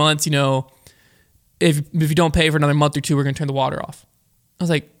in 3 months. You know, if you don't pay for another month or two, we're going to turn the water off. I was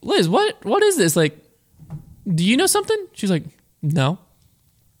like, Liz, what is this? Like, do you know something? She's like, no.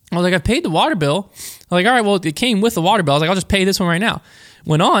 I was like, I've paid the water bill. I'm like, all right, well, it came with the water bill. I was like, I'll just pay this one right now.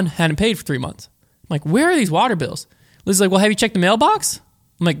 Went on, hadn't paid for 3 months. I'm like, where are these water bills? Liz's like, well, have you checked the mailbox?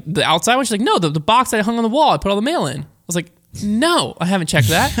 I'm like, the outside one? She's like, no, the box that I hung on the wall. I put all the mail in. I was like, no, I haven't checked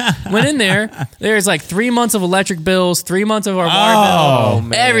that. Went in there. There's like 3 months of electric bills, 3 months of our water bill.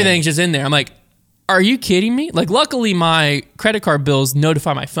 man. Everything's just in there. I'm like, are you kidding me? Like, luckily, my credit card bills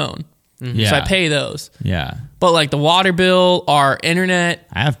notify my phone. Yeah. So I pay those. Yeah. But like the water bill, our internet,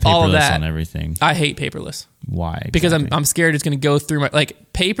 I have all of paperless that. on everything. I hate paperless. Why? Exactly? Because I'm scared it's going to go through my,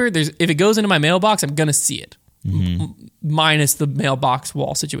 like, paper. If it goes into my mailbox, I'm going to see it. Minus the mailbox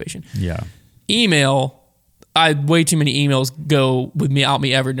wall situation. Yeah. Email, way too many emails go without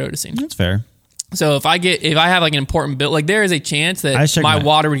me ever noticing. That's fair. So if I have like an important bill, like there is a chance that my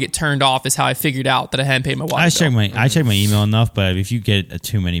water would get turned off is how I figured out that I hadn't paid my water bill. I check my email enough, but if you get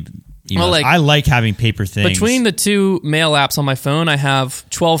too many emails, Well, like, I like having paper things. Between the two mail apps on my phone, I have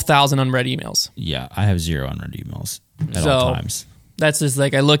 12,000 unread emails. Yeah, I have 0 unread emails at So, all times. That's just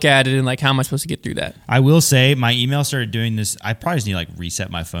like, I look at it and like, how am I supposed to get through that? I will say my email started doing this. I probably just need to like reset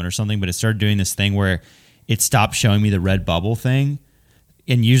my phone or something, but it started doing this thing where it stopped showing me the red bubble thing.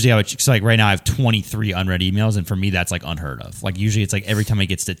 And usually I would, so like right now I have 23 unread emails, and for me that's like unheard of. Like usually it's like every time it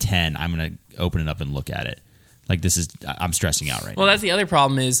gets to 10, I'm going to open it up and look at it. Like I'm stressing out right now. Well, that's the other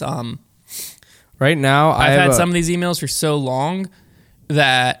problem is Right now, I've had some of these emails for so long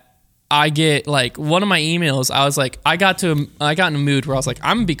that I get like one of my emails. I was like, I got in a mood where I was like,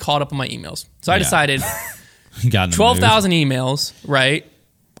 I'm gonna be caught up on my emails. So I decided 12,000 emails, right?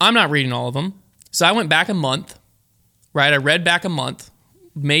 I'm not reading all of them. So I went back a month, right? I read back a month,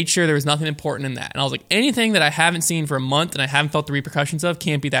 made sure there was nothing important in that. And I was like, anything that I haven't seen for a month and I haven't felt the repercussions of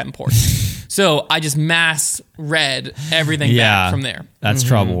can't be that important. So I just mass read everything back from there. That's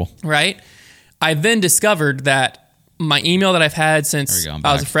trouble. Right? I then discovered that my email that I've had since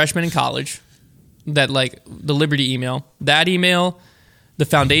I was a freshman in college, that like the Liberty email, that email, the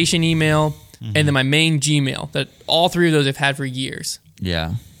foundation email, and then my main Gmail, that all three of those I've had for years.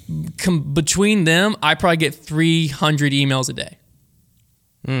 Yeah. Between them, I probably get 300 emails a day.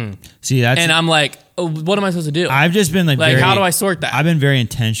 See, that's, and I'm like, oh, what am I supposed to do? I've just been like how do I sort that? I've been very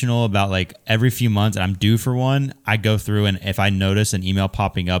intentional about like every few months I'm due for one. I go through, and if I notice an email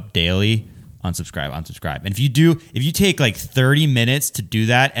popping up daily, unsubscribe. And if you take like 30 minutes to do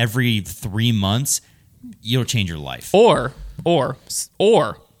that every 3 months, you'll change your life. Or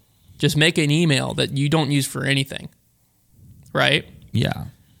just make an email that you don't use for anything. Right? Yeah.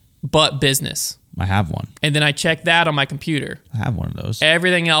 But business. I have one. And then I check that on my computer. I have one of those.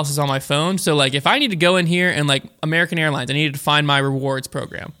 Everything else is on my phone. So like if I need to go in here and like American Airlines, I needed to find my rewards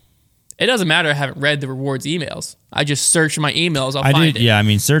program. It doesn't matter. I haven't read the rewards emails. I just search my emails. I'll find it. Yeah, I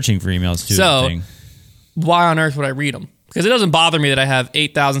mean, searching for emails too. So why on earth would I read them? Because it doesn't bother me that I have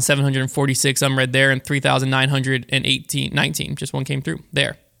 8,746 unread there and 3,919. Just one came through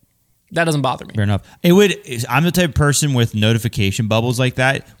there. That doesn't bother me. Fair enough. I'm the type of person with notification bubbles like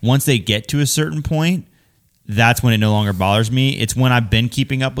that. Once they get to a certain point, that's when it no longer bothers me. It's when I've been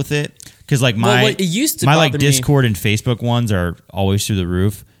keeping up with it. Because like it used to my bother like me. Discord and Facebook ones are always through the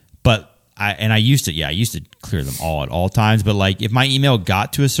roof. But I used to clear them all at all times. But like if my email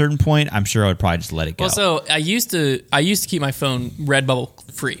got to a certain point, I'm sure I would probably just let it go. Well, so I used to keep my phone Redbubble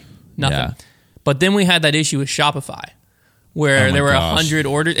free. Nothing. Yeah. But then we had that issue with Shopify, where there were 100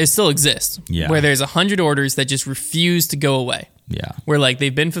 orders. It still exists. Yeah. Where there's 100 orders that just refuse to go away. Yeah. Where like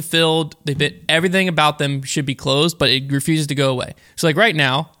they've been fulfilled, everything about them should be closed, but it refuses to go away. So like right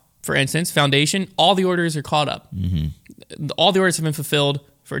now, for instance, Foundation, all the orders are caught up. Mm-hmm. All the orders have been fulfilled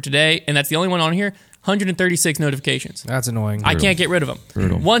for today, and that's the only one on here. 136 notifications. That's annoying. I can't get rid of them.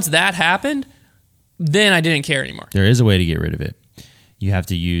 Brutal. Once that happened, then I didn't care anymore. There is a way to get rid of it. You have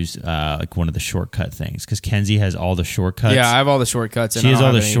to use like one of the shortcut things, because Kenzie has all the shortcuts. Yeah, I have all the shortcuts. She has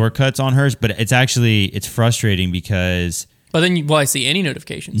all the shortcuts on hers, but it's frustrating because. But then, I see any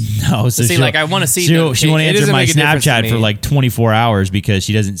notifications. No, so see, like I want to see. She won't answer my Snapchat Snapchat for like 24 hours because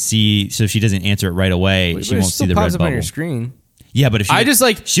she doesn't see. So if she doesn't answer it right away, she won't see the red pops up bubble on your screen. Yeah, but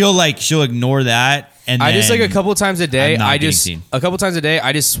if she'll ignore that, and I just like a couple times a day. a couple times a day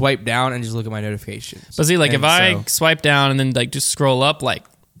I just swipe down and just look at my notifications. But see, like if I swipe down and then like just scroll up, like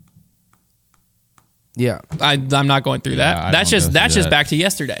yeah, I'm not going through that. That's just back to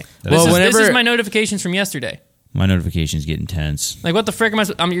yesterday. This is my notifications from yesterday. My notifications get intense. Like what the frick am I?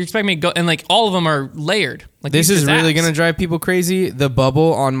 You're expecting me to go and like all of them are layered. Like this is really going to drive people crazy. The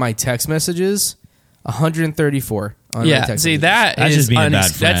bubble on my text messages, 134. On my text see messages. that's just being a bad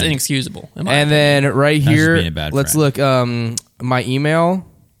friend. That's inexcusable. And then right here, being a bad let's friend. look. My email.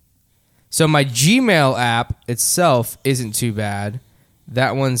 So my Gmail app itself isn't too bad.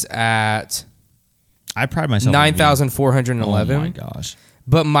 That one's at I pride myself. 9,411. Oh my gosh.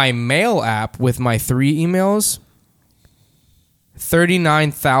 But my mail app with my 3 emails,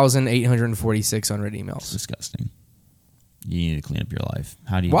 39,846 unread emails. Disgusting. You need to clean up your life.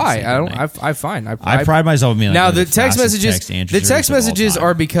 How do you? Why? sleep I at don't. night? I find. I pride myself on being like now the the text fastest messages. text answer The text service of all messages time.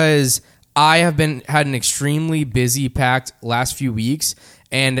 are because I have had an extremely busy, packed last few weeks,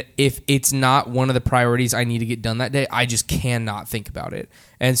 and if it's not one of the priorities I need to get done that day, I just cannot think about it.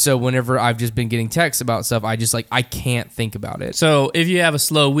 And so whenever I've just been getting texts about stuff, I just I can't think about it. So if you have a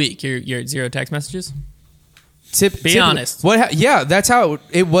slow week, you're at 0 text messages? Be honest. Yeah, that's how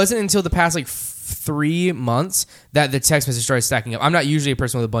it wasn't until the past 3 months that the text message started stacking up. I'm not usually a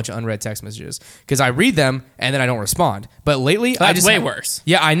person with a bunch of unread text messages because I read them and then I don't respond. But lately, I That's just way worse.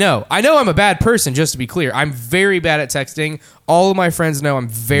 Yeah, I know I'm a bad person. Just to be clear, I'm very bad at texting. All of my friends know I'm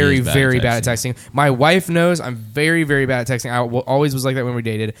very, He is bad very at bad at texting. My wife knows I'm very, very bad at texting. I always was like that when we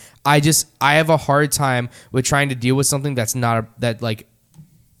dated. I have a hard time with trying to deal with something that's not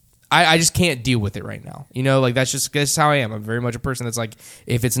I just can't deal with it right now. That's just how I am. I'm very much a person that's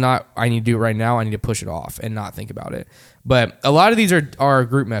if it's not, I need to do it right now, I need to push it off and not think about it. But a lot of these are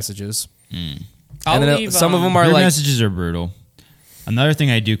group messages. I'll And then leave, some of them are Group like, messages are brutal. Another thing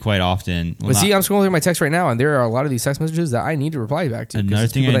I do quite often. but see, I'm scrolling through my text right now, and there are a lot of these text messages that I need to reply back to. Another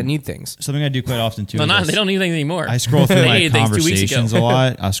Because thing people I- that need things. Something I do quite often too. Well, is they don't need anything anymore. I scroll through They my needed things 2 weeks ago. conversations a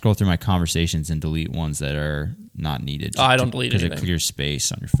lot. I scroll through my conversations and delete ones that are not needed. Oh, I don't delete because it anything. clears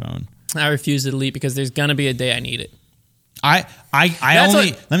space on your phone. I refuse to delete because there's gonna be a day I need it. I That's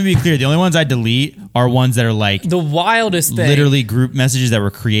only what- let me be clear. The only ones I delete are ones that are The wildest thing. literally group messages that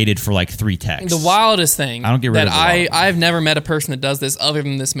were created for 3 texts. The wildest thing I don't get rid that of a lot of them. I've never met a person that does this other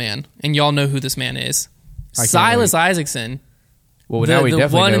than this man, and y'all know who this man is. can't Silas Isaacson, Well, now we the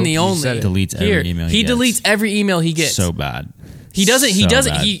definitely one know. and the You only. said it. Deletes every Here, email he he gets. deletes every email he gets. So bad. He doesn't. He So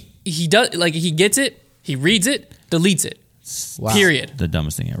doesn't. bad. He does he gets it. He reads it. Deletes it. Wow. Period. The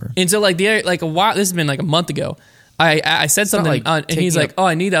dumbest thing ever. And so a while. This has been a month ago. I said something, and he's like, "Oh,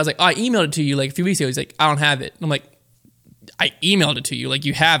 I need that." I was like, "Oh, I emailed it to you a few weeks ago." He's like, "I don't have it." I'm like, "I emailed it to you.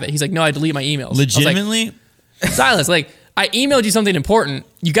 You have it." He's like, "No, I delete my emails." Legitimately, I was like, Silas, I emailed you something important.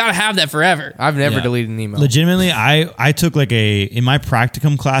 You got to have that forever. I've never Yeah. deleted an email. legitimately, I took in my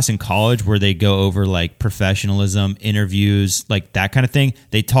practicum class in college where they go over professionalism, interviews, that kind of thing.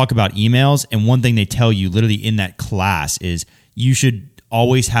 They talk about emails, and one thing they tell you literally in that class is you should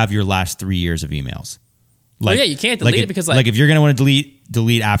always have your last 3 years of emails. Well, yeah, you can't delete it because, if you're gonna want to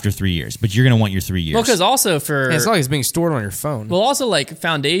delete after 3 years, but you're gonna want your 3 years. Well, because also for And it's not like it's being stored on your phone. well, also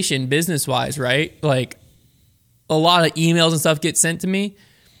foundation business wise, right? A lot of emails and stuff get sent to me.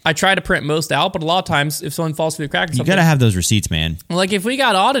 I try to print most out, but a lot of times if someone falls through the crack or you something, gotta have those receipts, man. if we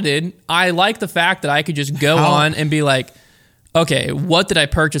got audited, I like the fact that I could just go How- on and be like, okay, what did I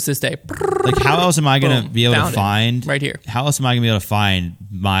purchase this day? How else am I gonna Boom, be able to found it. find Right here. How else am I gonna be able to find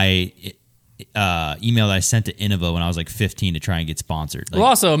my email that I sent to Innova when I was 15 to try and get sponsored? Well,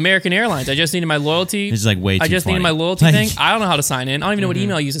 also American Airlines. I just needed my loyalty. This is, way I too just needed funny. my loyalty Like- thing. I don't know how to sign in. I don't even know what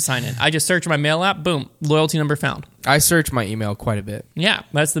email I use to sign in. I just search my mail app. Boom, loyalty number found. I search my email quite a bit. Yeah,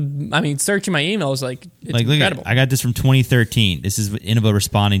 searching my email is it's look incredible. I got this from 2013. This is Innova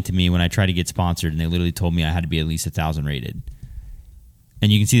responding to me when I tried to get sponsored, and they literally told me I had to be at least 1,000 rated.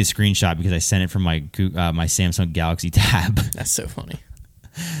 And you can see the screenshot because I sent it from my Samsung Galaxy Tab, That's so funny.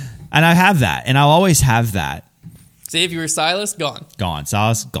 and I have that, and I'll always have that. See, if you were Silas, gone. Gone,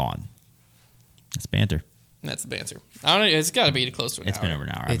 Silas, gone. That's banter. That's the banter. I don't know. It's got to be close to an It's hour. been over an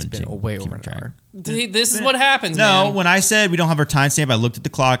hour. It's been way over an hour. See, this is what happens. No, man. when I said we don't have our timestamp, I looked at the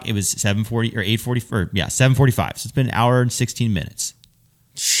clock. It was 7:40 or 8:40, or 7:45. So it's been an hour and 16 minutes.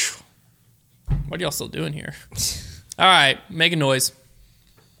 What are y'all still doing here? All right, make a noise.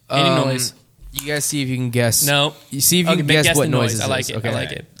 Any noise? You guys see if you can guess. No. You see if you Okay, can but guess guess what the noise noise. this I like is. it. Okay. I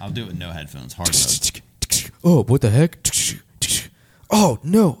like it. I'll do it with no headphones. Hard mode. Oh, what the heck? Oh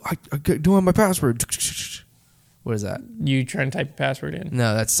no! I don't have my password. What is that? You trying to type your password in?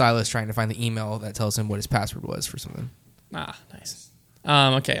 No, that's Silas trying to find the email that tells him what his password was for something. Ah, nice.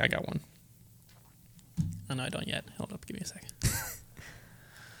 Okay, I got one. Oh, no, I don't yet. Hold up, give me a second.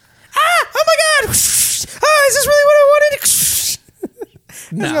 Oh my god! Is this really what I wanted? That's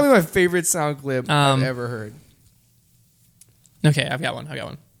No. gonna be my favorite sound clip I've Um, ever heard. Okay, I've got one.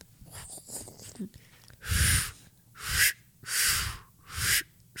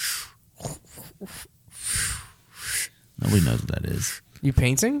 Nobody knows what that is. You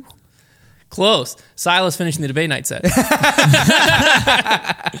painting? Close. Silas finishing the debate night set.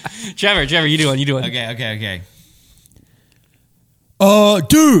 Trevor, you do one. Okay.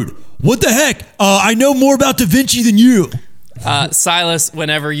 Dude, what the heck? I know more about Da Vinci than you. Silas, when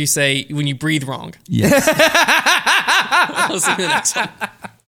you breathe wrong. Yes. We'll see you in the next one.